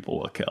other people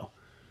will kill.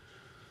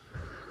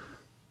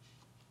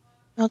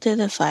 I'll do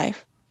the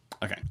 5.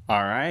 Okay.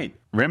 All right.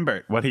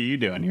 Rimbert, what are you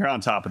doing? You're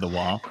on top of the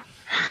wall.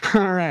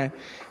 All right.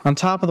 On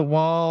top of the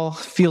wall,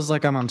 feels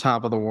like I'm on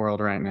top of the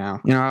world right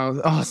now. You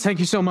know, thank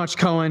you so much,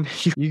 Cohen.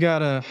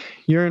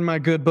 You're in my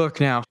good book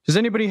now. Does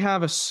anybody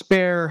have a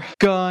spare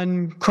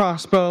gun,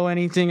 crossbow,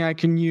 anything I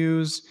can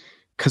use?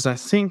 because I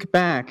think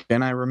back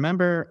and I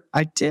remember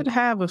I did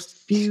have a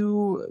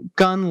few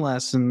gun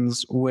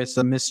lessons with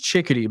Miss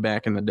Chickadee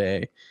back in the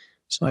day.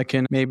 So I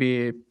can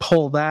maybe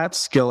pull that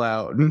skill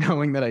out,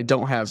 knowing that I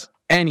don't have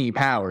any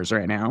powers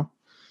right now.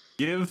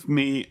 Give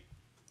me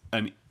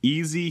an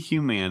easy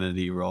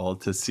humanity roll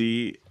to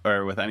see,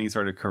 or with any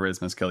sort of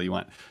charisma skill you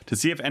want, to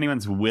see if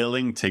anyone's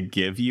willing to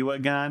give you a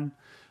gun,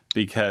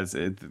 because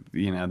they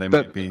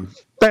might be.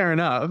 Fair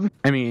enough.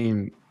 I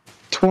mean,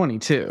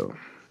 22.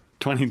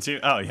 22.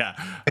 Oh yeah,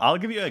 I'll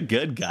give you a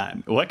good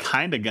gun. What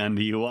kind of gun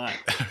do you want?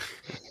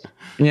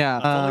 Yeah,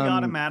 A fully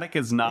automatic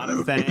is not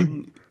a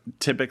thing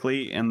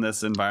typically in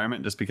this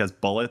environment, just because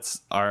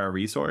bullets are a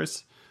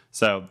resource.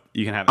 So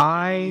you can have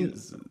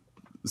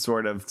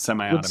sort of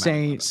semi-automatic. Would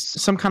say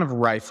some kind of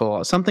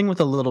rifle, something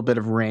with a little bit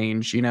of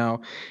range, And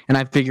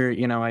I figure,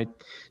 I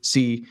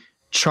see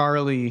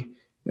Charlie,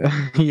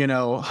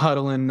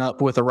 huddling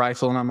up with a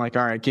rifle, and I'm like,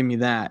 all right, give me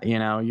that.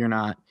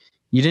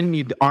 You didn't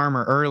need the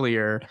armor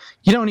earlier.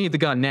 You don't need the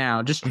gun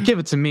now. Just give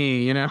it to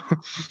me,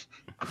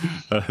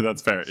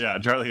 That's fair. Yeah,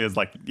 Charlie is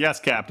like, yes,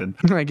 Captain.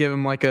 I give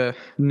him like a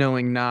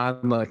knowing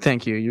nod, like,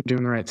 thank you, you're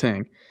doing the right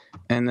thing.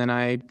 And then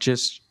I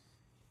just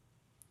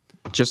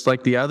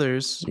like the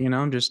others,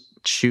 I'm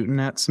just shooting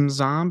at some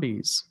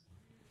zombies.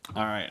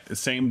 All right,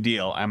 same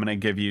deal. I'm going to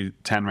give you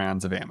 10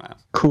 rounds of ammo.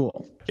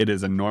 Cool. It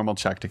is a normal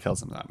check to kill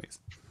some zombies.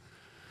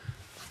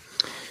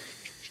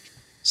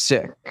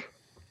 Sick.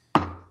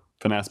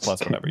 Finesse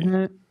plus whatever you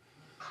need.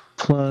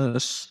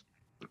 Plus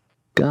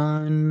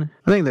gun.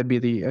 I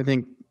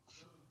think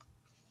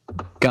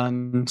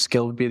gun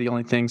skill would be the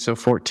only thing, so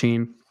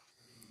 14.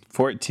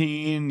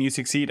 14, you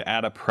succeed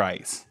at a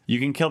price. You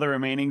can kill the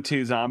remaining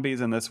 2 zombies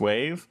in this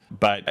wave,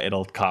 but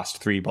it'll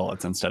cost 3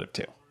 bullets instead of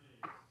 2.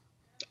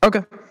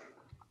 Okay.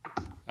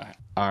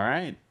 All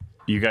right.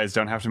 You guys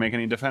don't have to make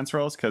any defense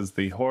rolls because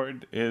the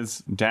horde is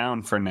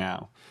down for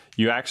now.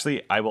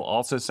 I will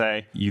also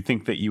say, you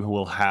think that you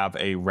will have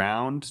a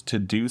round to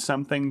do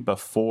something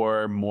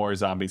before more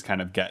zombies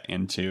kind of get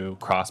into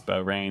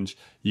crossbow range.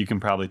 You can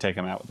probably take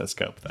them out with a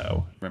scope,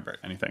 though. Remember,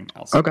 anything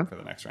else for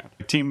the next round?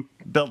 Team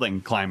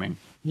building, climbing.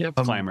 Yep.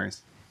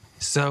 Climbers.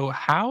 So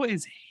how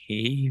is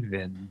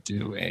Haven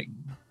doing?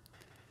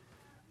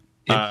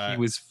 If he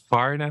was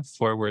far enough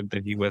forward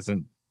that he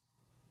wasn't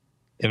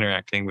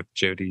interacting with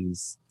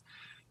Jody's...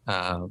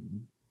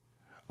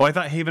 I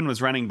thought Haven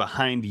was running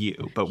behind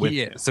you, but with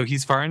you. So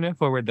he's far enough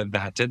forward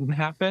that didn't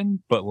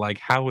happen. But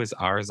how is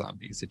our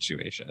zombie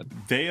situation?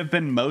 They have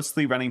been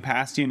mostly running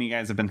past you, and you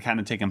guys have been kind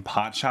of taking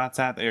pot shots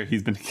at, or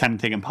he's been kind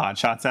of taking pot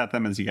shots at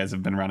them as you guys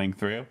have been running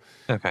through.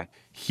 Okay.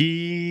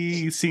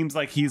 He seems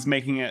like he's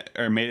made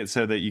it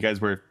so that you guys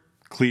were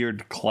cleared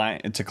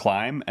to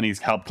climb, and he's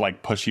helped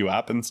push you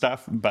up and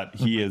stuff. But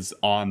he is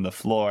on the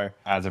floor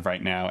as of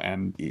right now,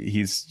 and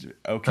he's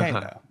okay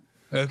though.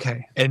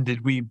 Okay. And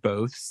did we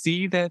both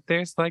see that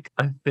there's a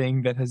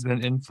thing that has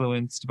been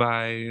influenced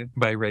by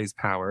Ray's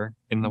power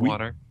in the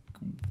water?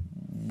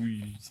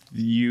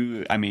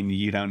 You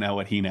don't know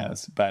what he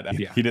knows, but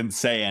he didn't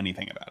say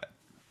anything about it.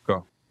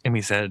 Cool. And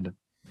we said,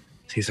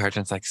 Sea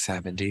Sergeant's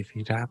 70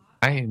 feet up.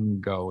 I'm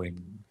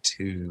going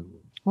to...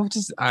 I'm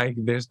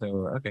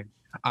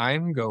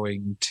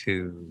going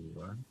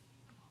to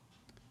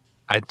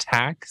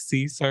attack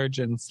Sea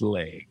Sergeant's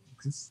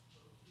legs.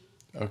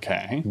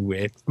 Okay.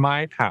 With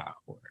my power.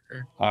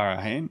 All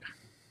right.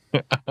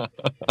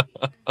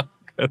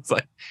 It's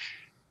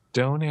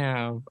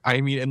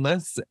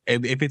unless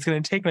if it's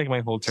going to take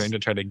my whole turn to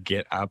try to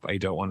get up, I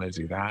don't want to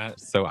do that.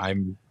 So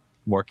I'm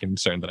more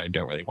concerned that I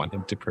don't really want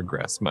him to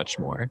progress much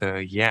more. So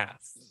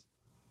yes,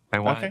 I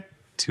want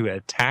to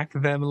attack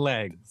them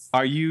legs.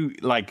 Are you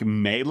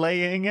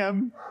meleeing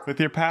him with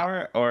your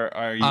power, or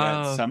are you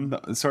at some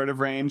sort of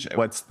range?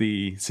 What's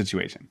the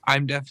situation?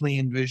 I'm definitely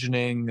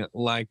envisioning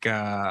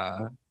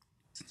a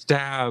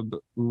stab,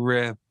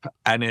 rip,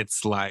 and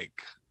it's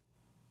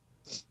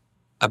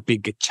a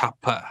big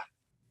chopper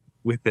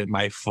within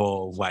my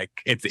full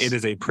it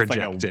is a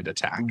projected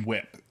attack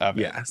whip of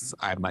it. Yes,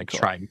 I'm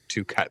trying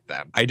to cut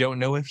them. I don't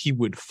know if he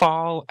would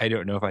fall. I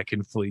don't know if I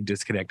can fully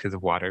disconnect his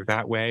water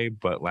that way,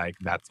 but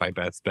that's my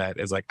best bet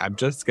is I'm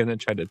just gonna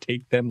try to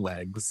take them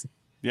legs.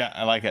 Yeah,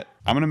 I like it.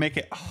 I'm gonna make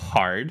it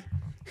hard.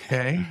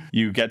 Okay.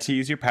 You get to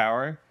use your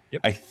power.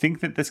 Yep. I think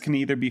that this can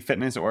either be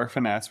fitness or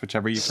finesse,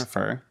 whichever you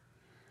prefer.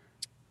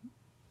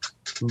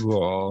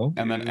 Cool.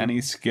 And then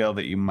any skill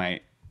that you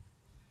might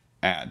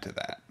add to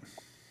that.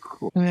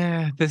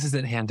 This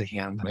isn't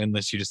hand-to-hand,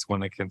 unless you just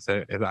want to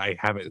consider... I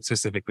have it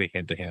specifically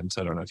hand-to-hand,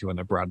 so I don't know if you want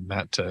to broaden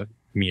that to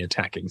me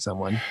attacking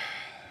someone.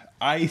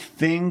 I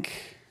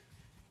think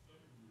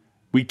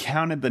we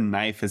counted the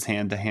knife as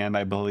hand-to-hand,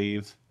 I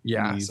believe.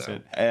 Yeah.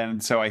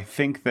 And so I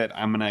think that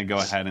I'm going to go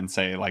ahead and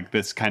say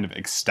this kind of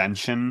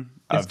extension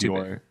of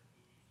your...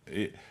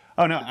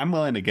 Oh, no, I'm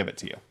willing to give it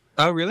to you.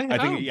 Oh, really? I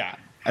think, yeah.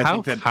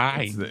 How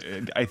high?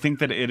 I think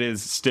that it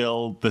is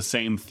still the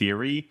same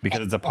theory because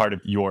it's a part of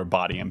your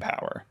body and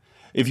power.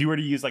 If you were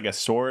to use a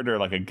sword or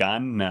a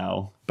gun,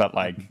 no. But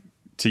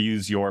to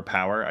use your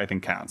power, I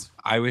think counts.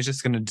 I was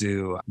just going to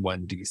do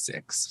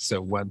 1d6.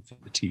 So 1 for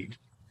the teeth.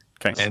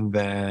 Okay. And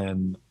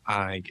then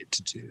I get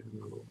to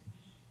do.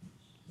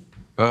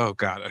 Oh,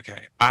 God.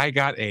 Okay. I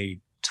got a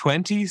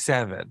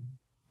 27.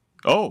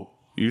 Oh,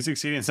 you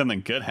succeed and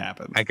something good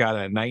happens. I got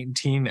a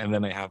 19, and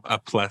then I have a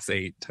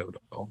 +8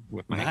 total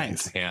with my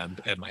Nice.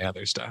 hand and my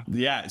other stuff.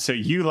 Yeah, so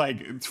you like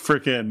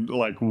freaking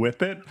like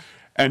whip it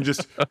and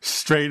just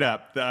straight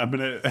up. I'm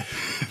gonna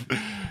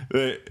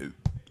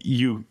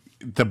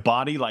the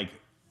body like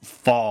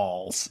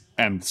falls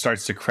and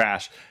starts to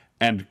crash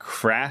and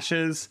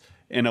crashes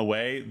in a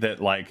way that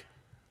like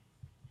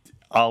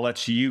I'll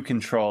let you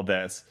control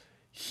this.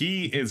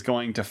 He is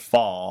going to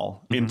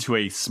fall into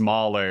a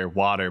smaller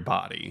water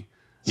body.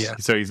 Yeah.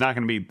 So he's not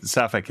going to be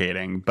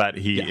suffocating, but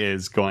he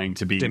is going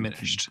to be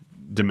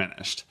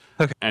Diminished.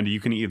 Okay. And you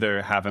can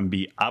either have him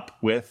be up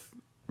with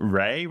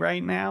Ray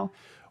right now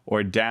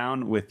or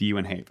down with you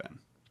and Haven.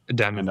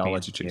 Down And with I'll me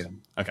let you choose.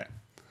 Haven. Okay.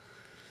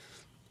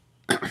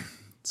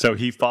 So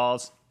he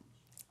falls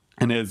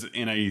and is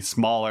in a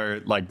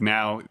smaller, like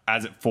now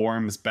as it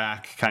forms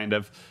back, kind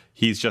of,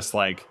 he's just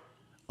like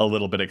a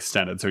little bit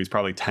extended. So he's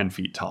probably 10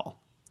 feet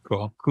tall.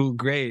 Cool.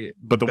 Great.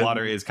 But the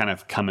water is kind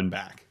of coming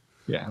back.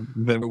 Yeah.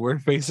 Then we're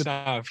facing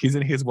off. He's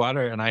in his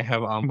water, and I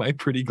have all my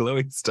pretty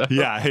glowy stuff.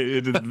 Yeah,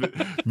 it is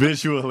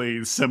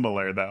visually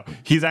similar, though.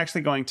 He's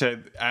actually going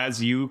to,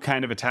 as you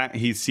kind of attack,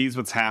 he sees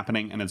what's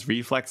happening and his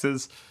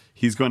reflexes.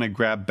 He's going to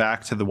grab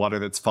back to the water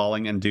that's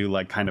falling and do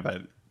like kind of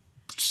a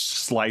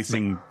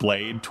slicing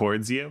blade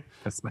towards you.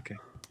 That's okay.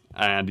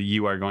 And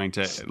you are going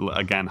to,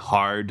 again,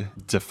 hard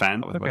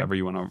defend with whatever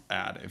you want to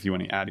add. If you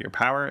want to add your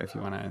power, if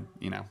you want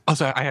to,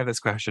 Also, I have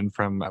this question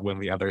from when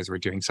the others were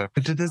doing stuff.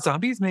 Did the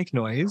zombies make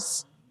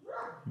noise?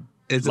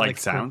 Is it like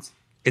sounds?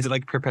 Is it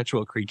like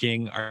perpetual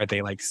creaking? Are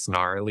they like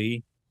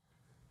snarly?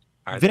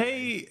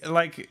 They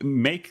like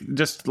make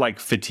just like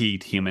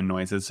fatigued human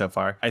noises so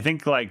far. I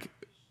think like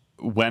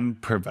when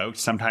provoked,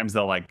 sometimes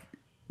they'll like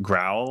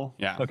growl.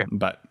 Yeah. Okay.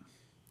 But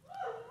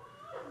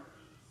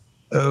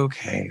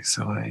okay,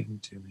 so I'm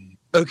doing.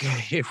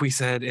 Okay, if we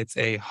said it's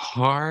a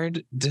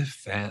hard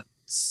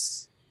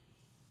defense,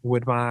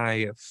 would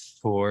my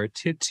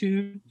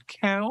fortitude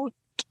count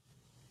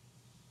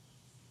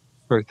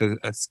for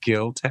a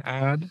skill to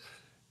add?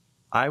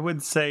 I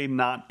would say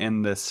not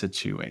in this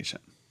situation.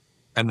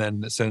 And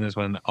then so there's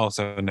one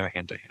also no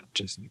hand to hand,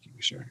 just making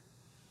sure.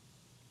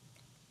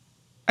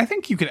 I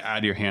think you could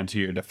add your hand to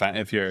your defense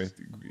if you're,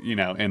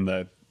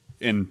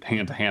 in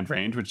hand to hand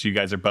range, which you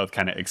guys are both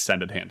kind of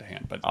extended hand to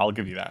hand, but I'll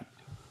give you that.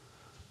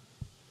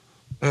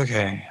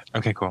 Okay,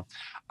 cool.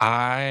 We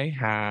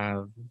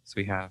have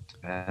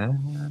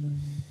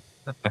 10.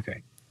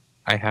 Okay.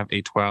 I have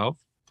a 12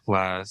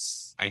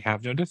 plus I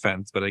have no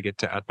defense, but I get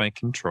to add my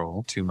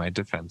control to my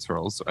defense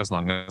rolls as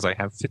long as I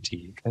have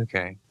fatigue.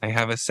 Okay. I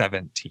have a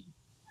 17.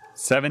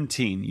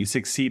 17. You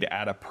succeed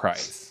at a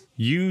price.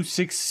 You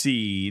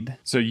succeed,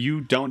 so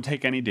you don't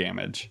take any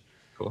damage.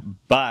 Cool.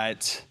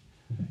 But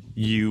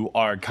you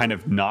are kind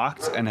of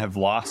knocked and have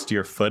lost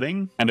your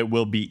footing, and it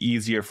will be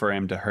easier for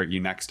him to hurt you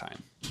next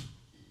time.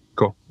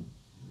 Cool.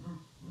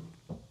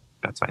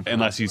 That's fine.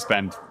 Unless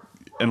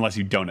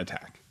you don't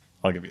attack.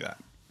 I'll give you that.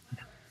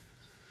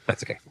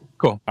 That's okay.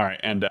 Cool. All right,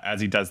 and as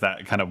he does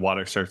that, kind of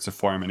water starts to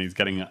form, and he's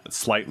getting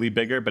slightly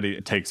bigger, but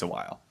it takes a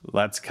while.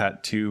 Let's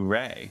cut to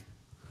Ray.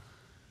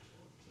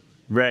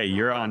 Ray,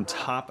 you're on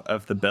top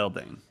of the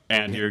building,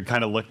 and you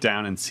kind of look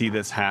down and see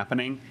this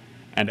happening,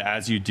 and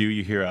as you do,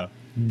 you hear a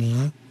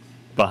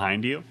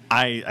behind you.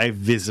 I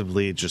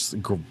visibly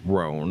just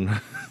groan.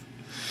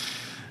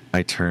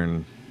 I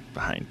turn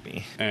behind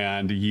me.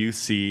 And you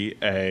see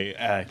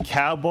a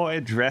cowboy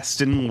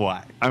dressed in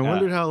white. I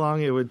wondered how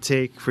long it would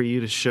take for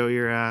you to show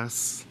your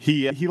ass.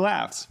 He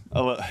laughs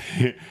a little,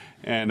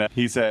 and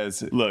he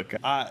says, "Look,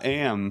 I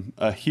am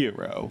a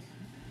hero,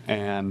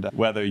 and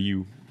whether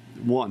you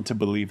want to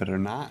believe it or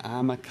not,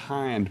 I'm a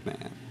kind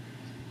man,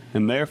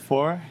 and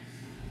therefore,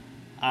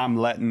 I'm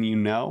letting you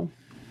know,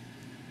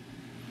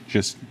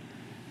 just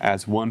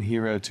as one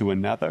hero to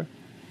another,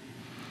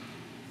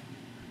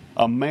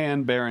 a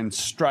man bearing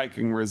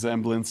striking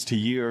resemblance to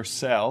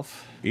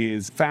yourself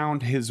is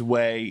found his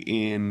way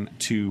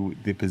into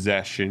the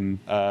possession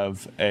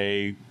of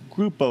a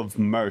group of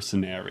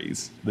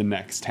mercenaries the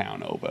next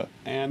town over.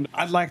 And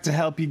I'd like to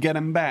help you get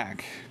him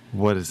back."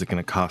 What is it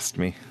going to cost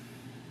me?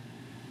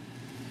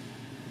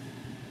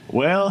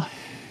 Well,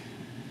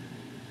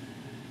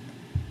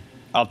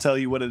 I'll tell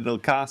you what it'll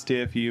cost you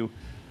if you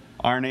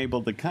aren't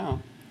able to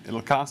come.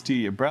 It'll cost you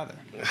your brother.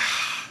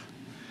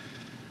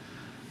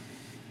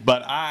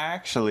 But I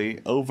actually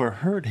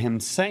overheard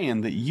him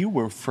saying that you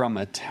were from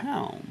a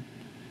town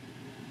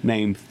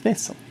named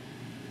Thistle.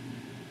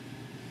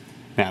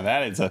 Now,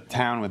 that is a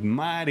town with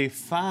mighty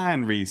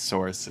fine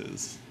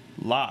resources.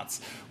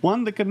 Lots.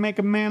 One that could make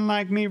a man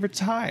like me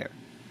retire.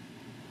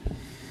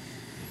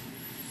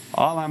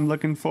 All I'm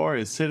looking for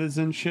is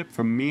citizenship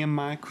for me and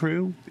my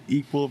crew,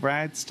 equal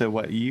rights to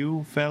what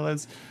you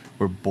fellas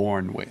were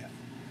born with.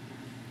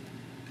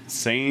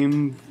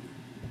 Same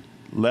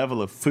level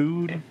of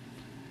food,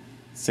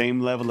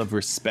 same level of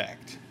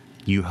respect.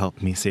 You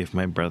helped me save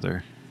my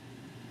brother.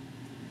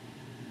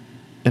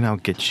 And I'll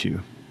get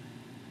you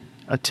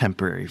a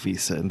temporary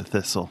visa in the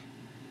Thistle.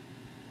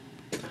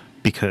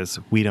 Because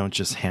we don't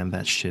just hand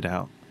that shit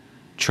out.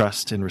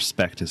 Trust and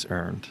respect is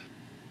earned.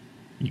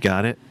 You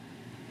got it?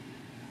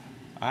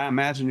 I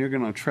imagine you're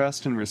going to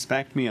trust and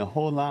respect me a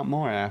whole lot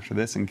more after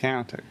this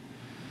encounter.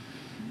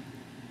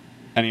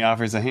 And he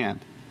offers a hand.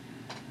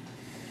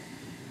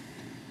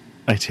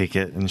 I take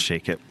it and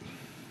shake it.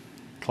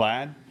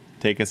 Clyde,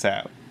 take us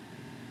out.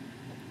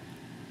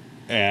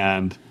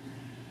 And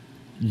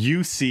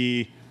you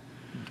see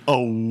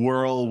a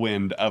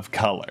whirlwind of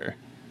color.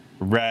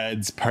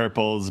 Reds,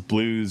 purples,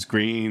 blues,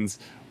 greens,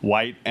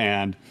 white,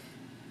 and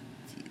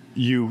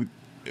you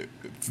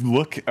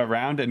look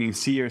around and you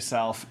see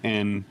yourself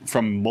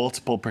from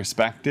multiple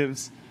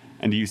perspectives,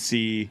 and you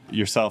see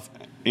yourself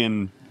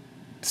in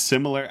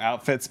similar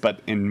outfits but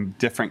in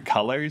different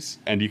colors,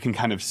 and you can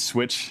kind of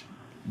switch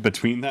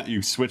between that.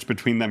 You switch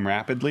between them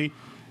rapidly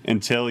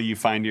until you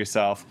find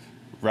yourself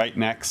right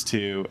next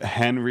to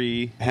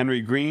Henry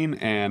Green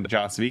and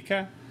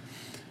Josvika.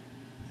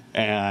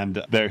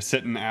 And they're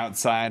sitting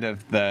outside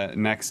of the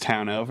next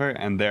town over,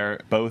 and they're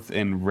both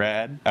in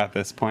red at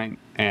this point.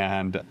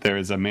 And there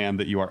is a man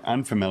that you are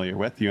unfamiliar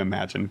with. You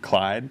imagine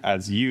Clyde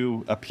as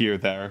you appear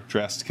there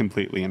dressed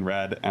completely in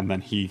red, and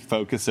then he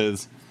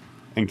focuses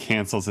and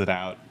cancels it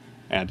out,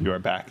 and you are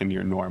back in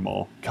your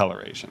normal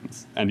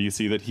colorations. And you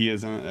see that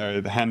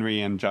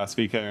Henry and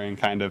Josvika are in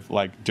kind of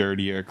like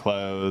dirtier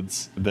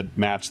clothes that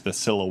match the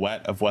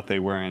silhouette of what they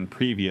were in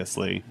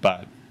previously,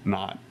 but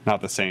not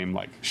the same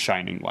like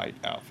shining white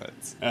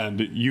outfits. And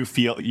you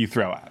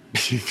throw out.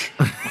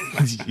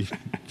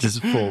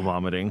 Just full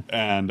vomiting.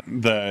 And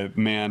the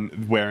man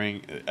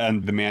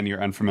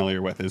you're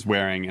unfamiliar with is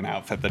wearing an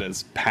outfit that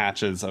has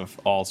patches of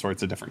all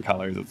sorts of different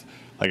colors. It's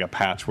like a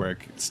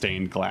patchwork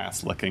stained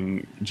glass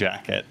looking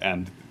jacket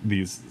and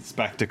these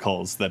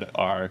spectacles that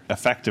are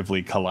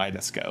effectively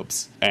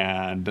kaleidoscopes.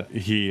 And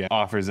he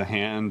offers a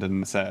hand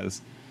and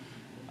says,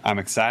 "I'm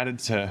excited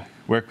to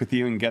work with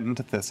you and get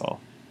into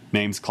Thistle.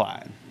 Name's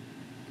Clyde."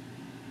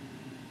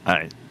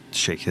 I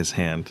shake his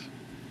hand.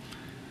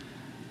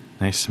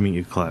 Nice to meet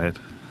you, Clyde.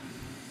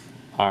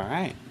 All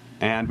right.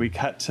 And we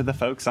cut to the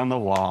folks on the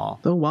wall.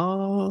 The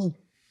wall.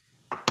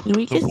 Did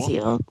we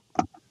conceal?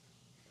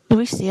 Did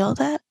we seal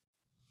that?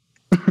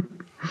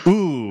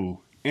 Ooh,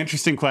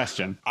 interesting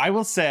question. I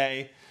will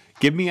say,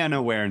 give me an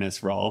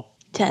awareness roll.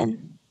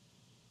 10.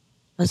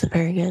 Was it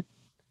very good?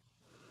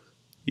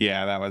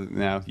 Yeah, that was...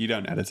 No, you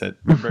don't notice it.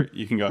 Remember,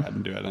 you can go ahead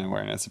and do it in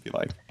awareness if you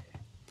like.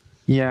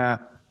 Yeah,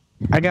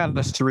 I got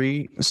a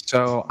 3,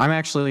 so I'm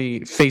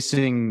actually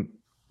facing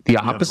the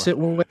opposite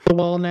way of the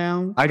wall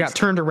now. I got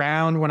turned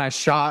around when I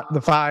shot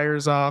the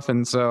fires off,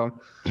 and so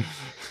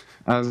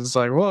I was just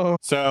like, whoa.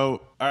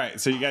 So, all right,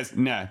 so you guys,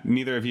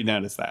 neither of you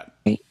noticed that.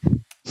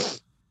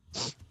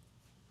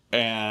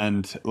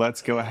 And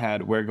let's go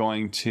ahead. We're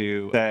going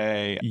to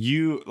say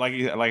you, like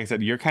I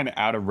said, you're kind of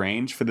out of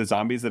range for the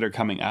zombies that are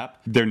coming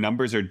up. Their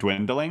numbers are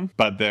dwindling,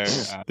 but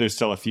there's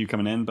still a few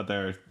coming in, but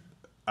they're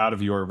out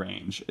of your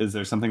range. Is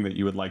there something that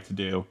you would like to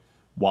do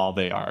while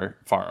they are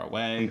far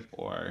away,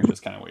 or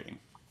just kind of waiting?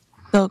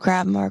 Go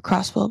grab more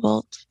crossbow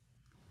bolts.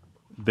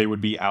 They would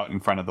be out in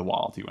front of the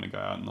wall. Do you want to go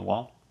out in the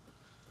wall?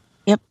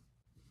 Yep.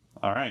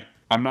 All right.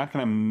 I'm not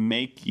going to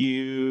make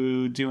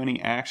you do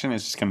any action.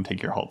 It's just going to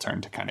take your whole turn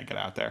to kind of get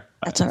out there.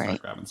 That's all right.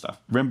 Start grabbing stuff.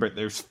 Remember,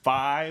 there's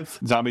 5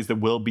 zombies that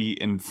will be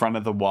in front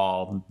of the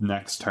wall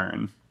next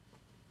turn.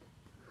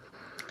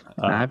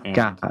 I've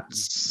got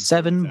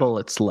 7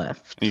 bullets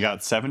left. You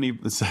got 7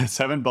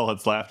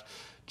 bullets left.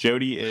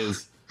 Jody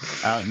is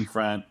out in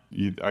front.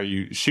 Are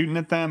you shooting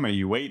at them? Are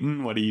you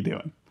waiting? What are you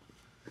doing?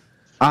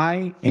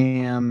 I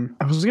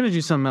was going to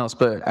do something else,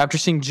 but after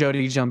seeing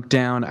Jody jump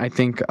down, I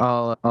think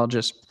I'll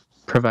just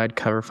provide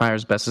cover fire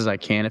as best as I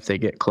can if they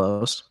get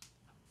close.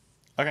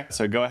 Okay,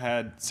 so go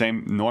ahead.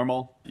 Same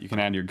normal. You can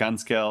add your gun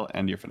skill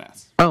and your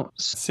finesse. Oh,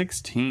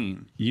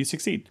 16. You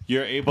succeed.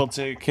 You're able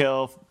to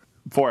kill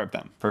 4 of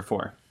them for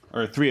 4.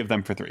 Or 3 of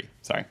them for 3.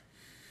 Sorry.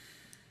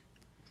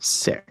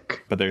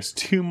 sick. But there's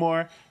 2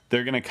 more.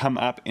 They're going to come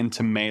up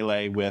into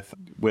melee with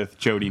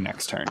Jody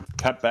next turn.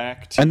 Cut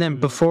back to... And then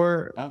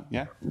before... Oh,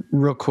 yeah.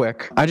 Real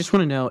quick, I just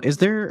want to know, is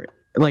there...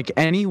 like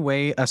any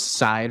way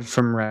aside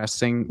from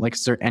resting, like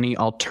is there any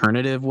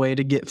alternative way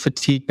to get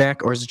fatigue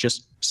back, or is it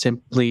just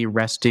simply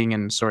resting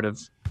and sort of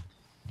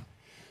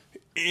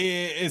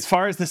as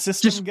far as the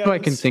system just goes, so I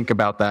can think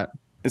about that.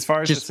 As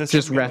far as just, the system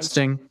just goes,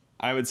 resting.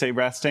 I would say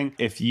resting.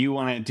 If you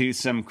want to do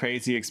some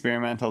crazy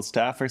experimental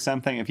stuff or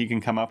something, if you can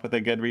come up with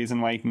a good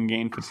reason why you can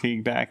gain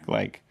fatigue back,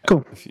 like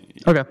cool.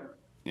 Okay.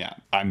 Yeah.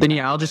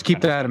 I'll just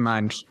keep that in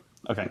mind.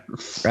 Okay.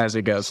 As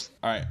it goes.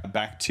 All right.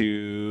 Back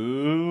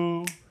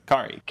to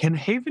Kari. Can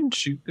Haven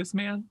shoot this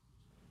man?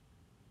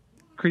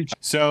 Creature.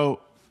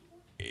 So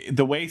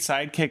the way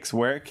sidekicks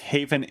work,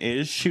 Haven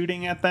is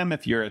shooting at them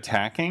if you're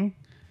attacking.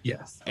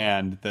 Yes.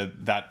 And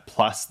that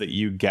plus that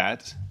you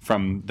get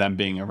from them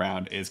being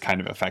around is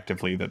kind of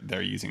effectively that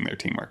they're using their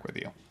teamwork with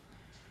you.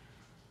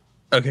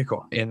 Okay,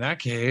 cool. In that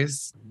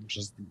case,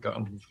 just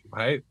go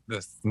fight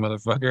this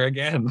motherfucker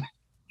again.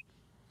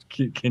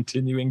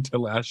 continuing to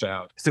lash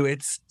out. So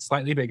it's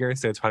slightly bigger,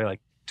 so it's probably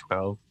like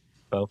 12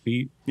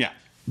 feet Yeah.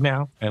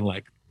 now, and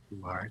like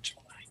large.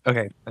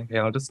 Okay,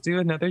 I'll just do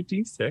another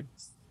d6.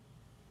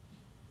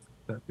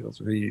 That feels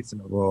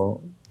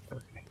reasonable.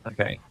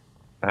 Okay.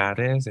 That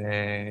is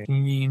a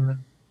 18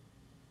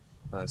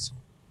 plus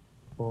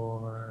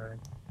 4.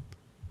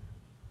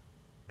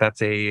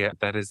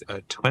 That is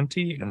a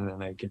 20, and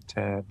then I get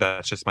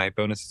that's just my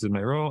bonuses in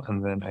my roll,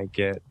 and then I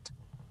get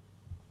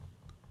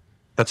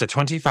that's a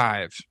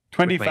 25.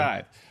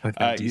 25. With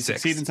my You D6.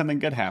 succeed and something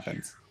good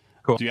happens.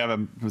 Cool. Do you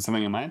have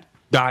something in mind?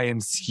 I am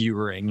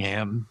skewering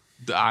him.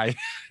 I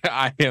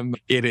am.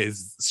 It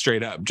is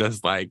straight up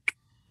just like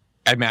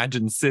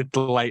imagine Sith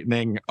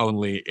lightning,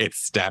 only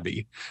it's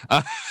stabby,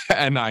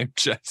 and I'm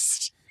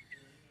just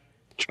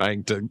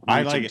trying to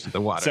reach into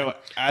the water. So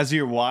as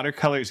your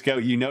watercolors go,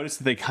 you notice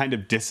that they kind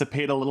of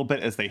dissipate a little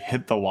bit as they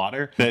hit the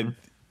water. That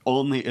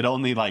it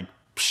only like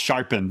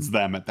sharpens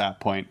them at that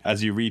point.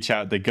 As you reach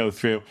out, they go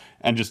through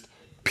and just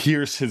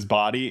pierce his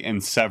body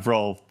in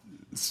several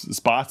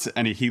spots,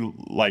 and he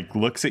like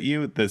looks at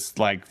you, this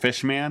like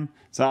fish man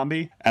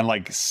zombie, and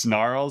like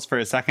snarls for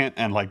a second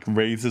and like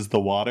raises the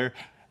water,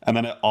 and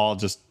then it all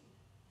just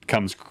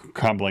comes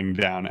crumbling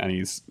down, and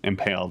he's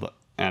impaled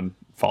and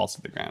falls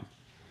to the ground.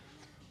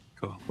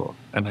 Cool.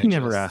 And He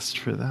never asked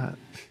for that.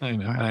 I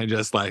know. And I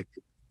just like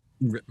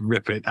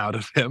rip it out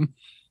of him.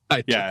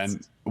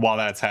 And while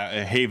that's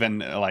Haven,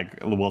 like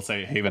we'll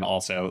say Haven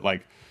also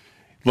like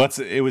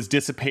it was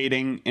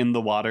dissipating in the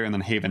water, and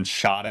then Haven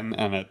shot him,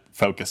 and it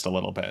focused a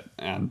little bit,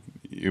 and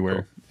you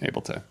were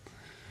able to.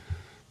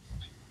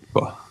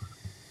 Cool.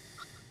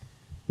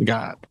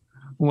 Got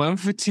one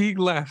fatigue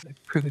left.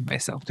 I've proven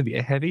myself to be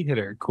a heavy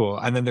hitter. Cool.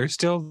 And then there's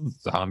still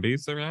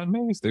zombies around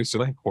me. There's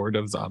still like horde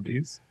of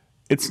zombies.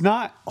 It's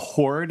not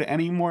horde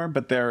anymore,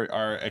 but there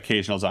are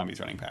occasional zombies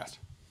running past.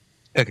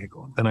 Okay,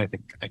 cool. Then I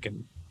think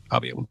I'll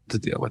be able to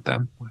deal with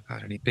them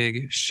without any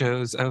big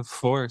shows of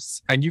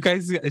force. And you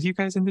guys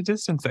in the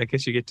distance, I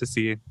guess you get to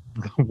see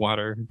the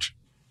water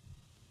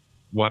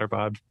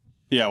bob.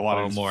 Yeah,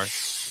 water more.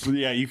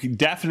 Yeah, you can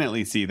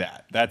definitely see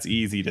that. That's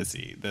easy to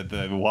see that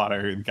the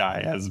water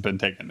guy has been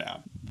taken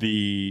down.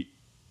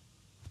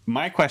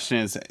 My question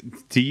is,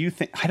 do you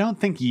think? I don't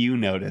think you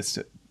noticed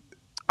it.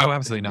 Oh,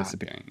 absolutely not.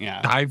 Disappearing.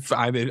 Yeah,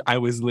 I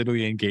was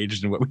literally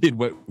engaged in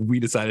what we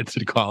decided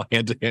to call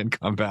hand-to-hand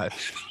combat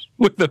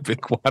with the big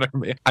water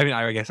man. I mean,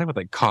 I guess I would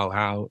like call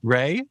out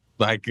Ray,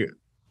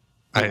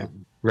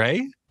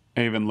 Ray.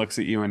 Haven looks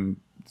at you and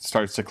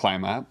starts to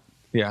climb up.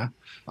 Yeah.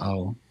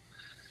 Oh,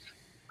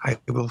 I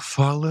will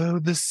follow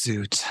the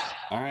suit.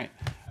 All right.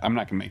 I'm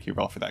not going to make you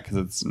roll for that because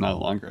it's no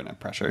longer in a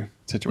pressure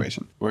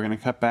situation. We're going to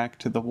cut back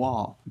to the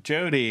wall.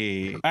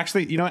 Jody.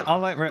 Actually, you know what? I'll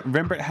let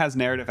Rembert has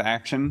narrative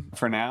action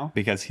for now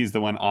because he's the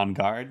one on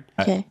guard.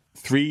 Okay.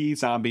 3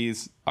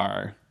 zombies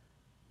are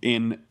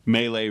in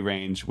melee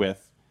range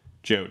with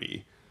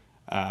Jody.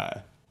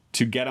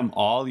 To get them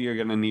all, you're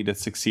going to need to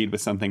succeed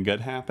with something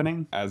good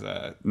happening as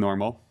a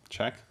normal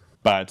check.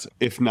 But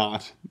if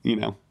not,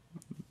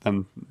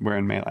 then we're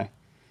in melee.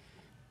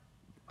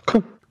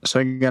 Cool. So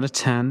I got a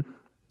 10.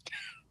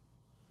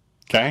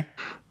 Okay.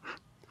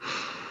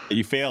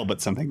 You fail,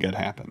 but something good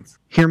happens.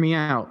 Hear me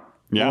out.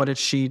 Yeah. What if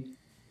she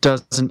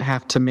doesn't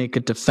have to make a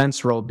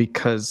defense roll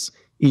because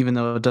even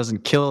though it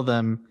doesn't kill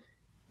them,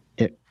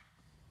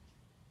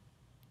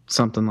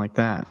 something like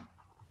that.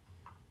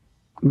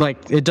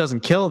 Like, it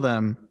doesn't kill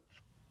them,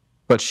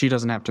 but she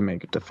doesn't have to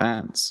make a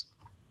defense.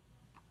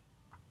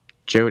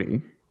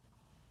 Jody.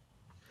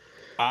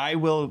 I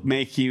will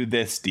make you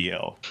this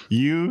deal.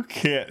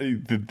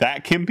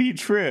 That can be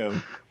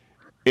true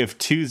if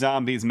 2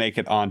 zombies make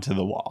it onto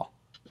the wall.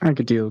 I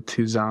could deal with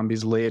 2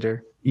 zombies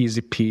later.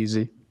 Easy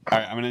peasy. All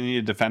right, I'm going to need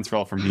a defense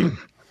roll from you.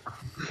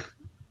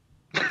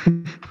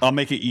 I'll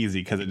make it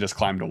easy because it just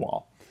climbed a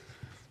wall.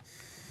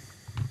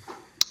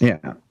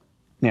 Yeah.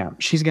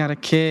 She's got a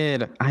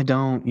kid. I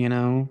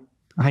don't,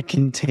 I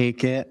can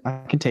take it.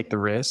 I can take the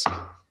risk.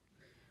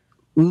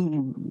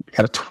 Ooh,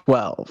 got a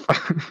 12.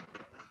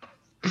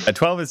 A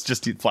 12 is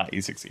just flat.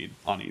 You succeed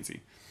on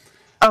easy.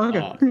 Oh,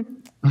 okay.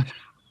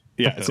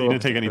 Yeah, so you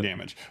don't take any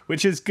damage,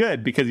 which is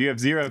good because you have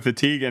 0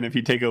 fatigue, and if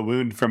you take a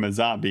wound from a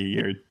zombie,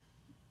 you're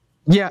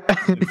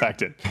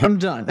infected. I'm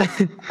done.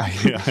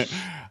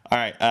 All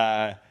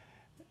right.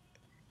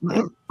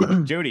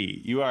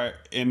 Jody, you are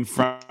in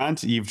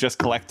front. You've just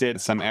collected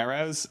some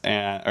arrows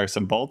or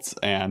some bolts,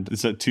 and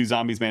so 2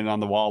 zombies made it on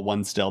the wall.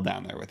 One's still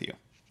down there with you.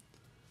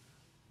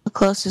 How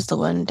close is the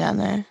one down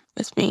there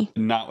with me?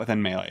 Not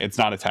within melee. It's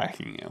not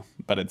attacking you,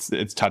 but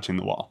it's touching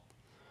the wall.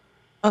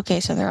 Okay,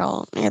 so they're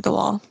all near the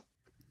wall.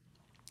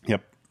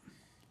 Yep.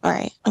 All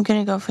right, I'm going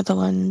to go for the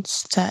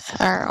ones that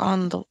are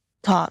on the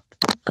top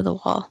of the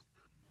wall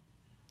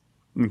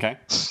Okay.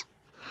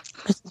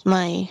 with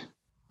my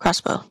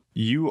crossbow.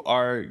 You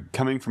are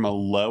coming from a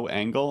low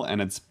angle,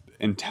 and it's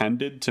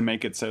intended to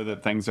make it so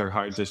that things are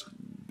hard to...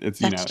 It's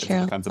That's it's a true.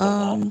 defensible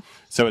wall.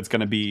 So it's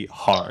going to be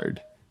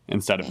hard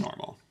instead of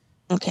normal.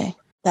 Okay,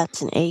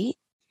 that's an 8.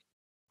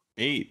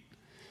 8.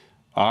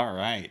 All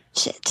right.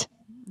 Shit.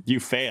 You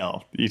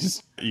fail.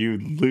 You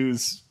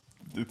lose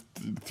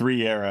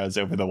 3 arrows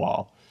over the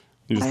wall.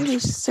 You I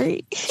just, was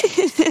 3.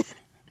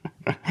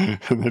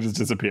 and they just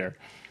disappear.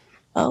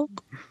 Oh,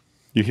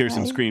 You hear some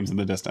Right. screams in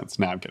the distance.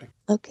 No, I'm kidding.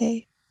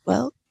 okay.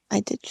 Well,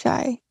 I did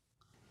try.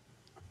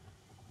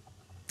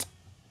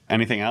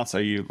 Anything else?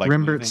 Are you like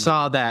Rimbert moving?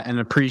 saw that and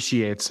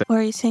appreciates it. What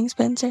are you saying,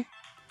 Spencer?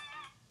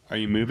 Are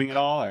you moving at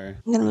all, or?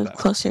 I'm gonna move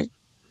closer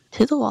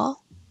to the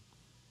wall.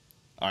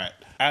 All right.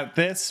 At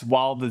this,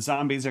 while the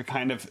zombies are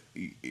kind of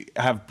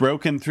have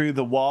broken through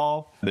the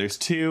wall, there's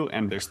 2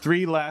 and there's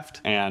 3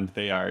 left, and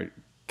they are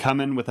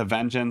coming with a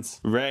vengeance.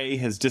 Ray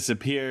has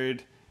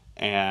disappeared,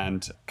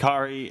 and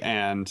Kari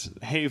and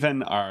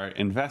Haven are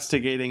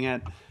investigating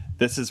it.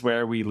 This is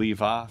where we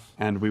leave off,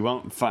 and we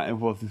won't find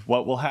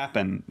what will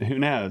happen. Who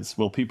knows?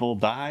 Will people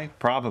die?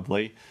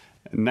 Probably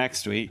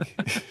next week.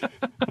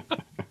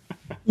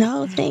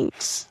 No,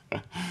 thanks.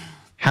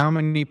 How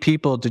many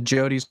people did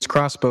Jody's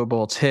crossbow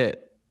bolts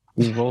hit?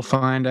 We'll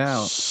find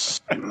out.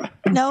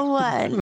 No one.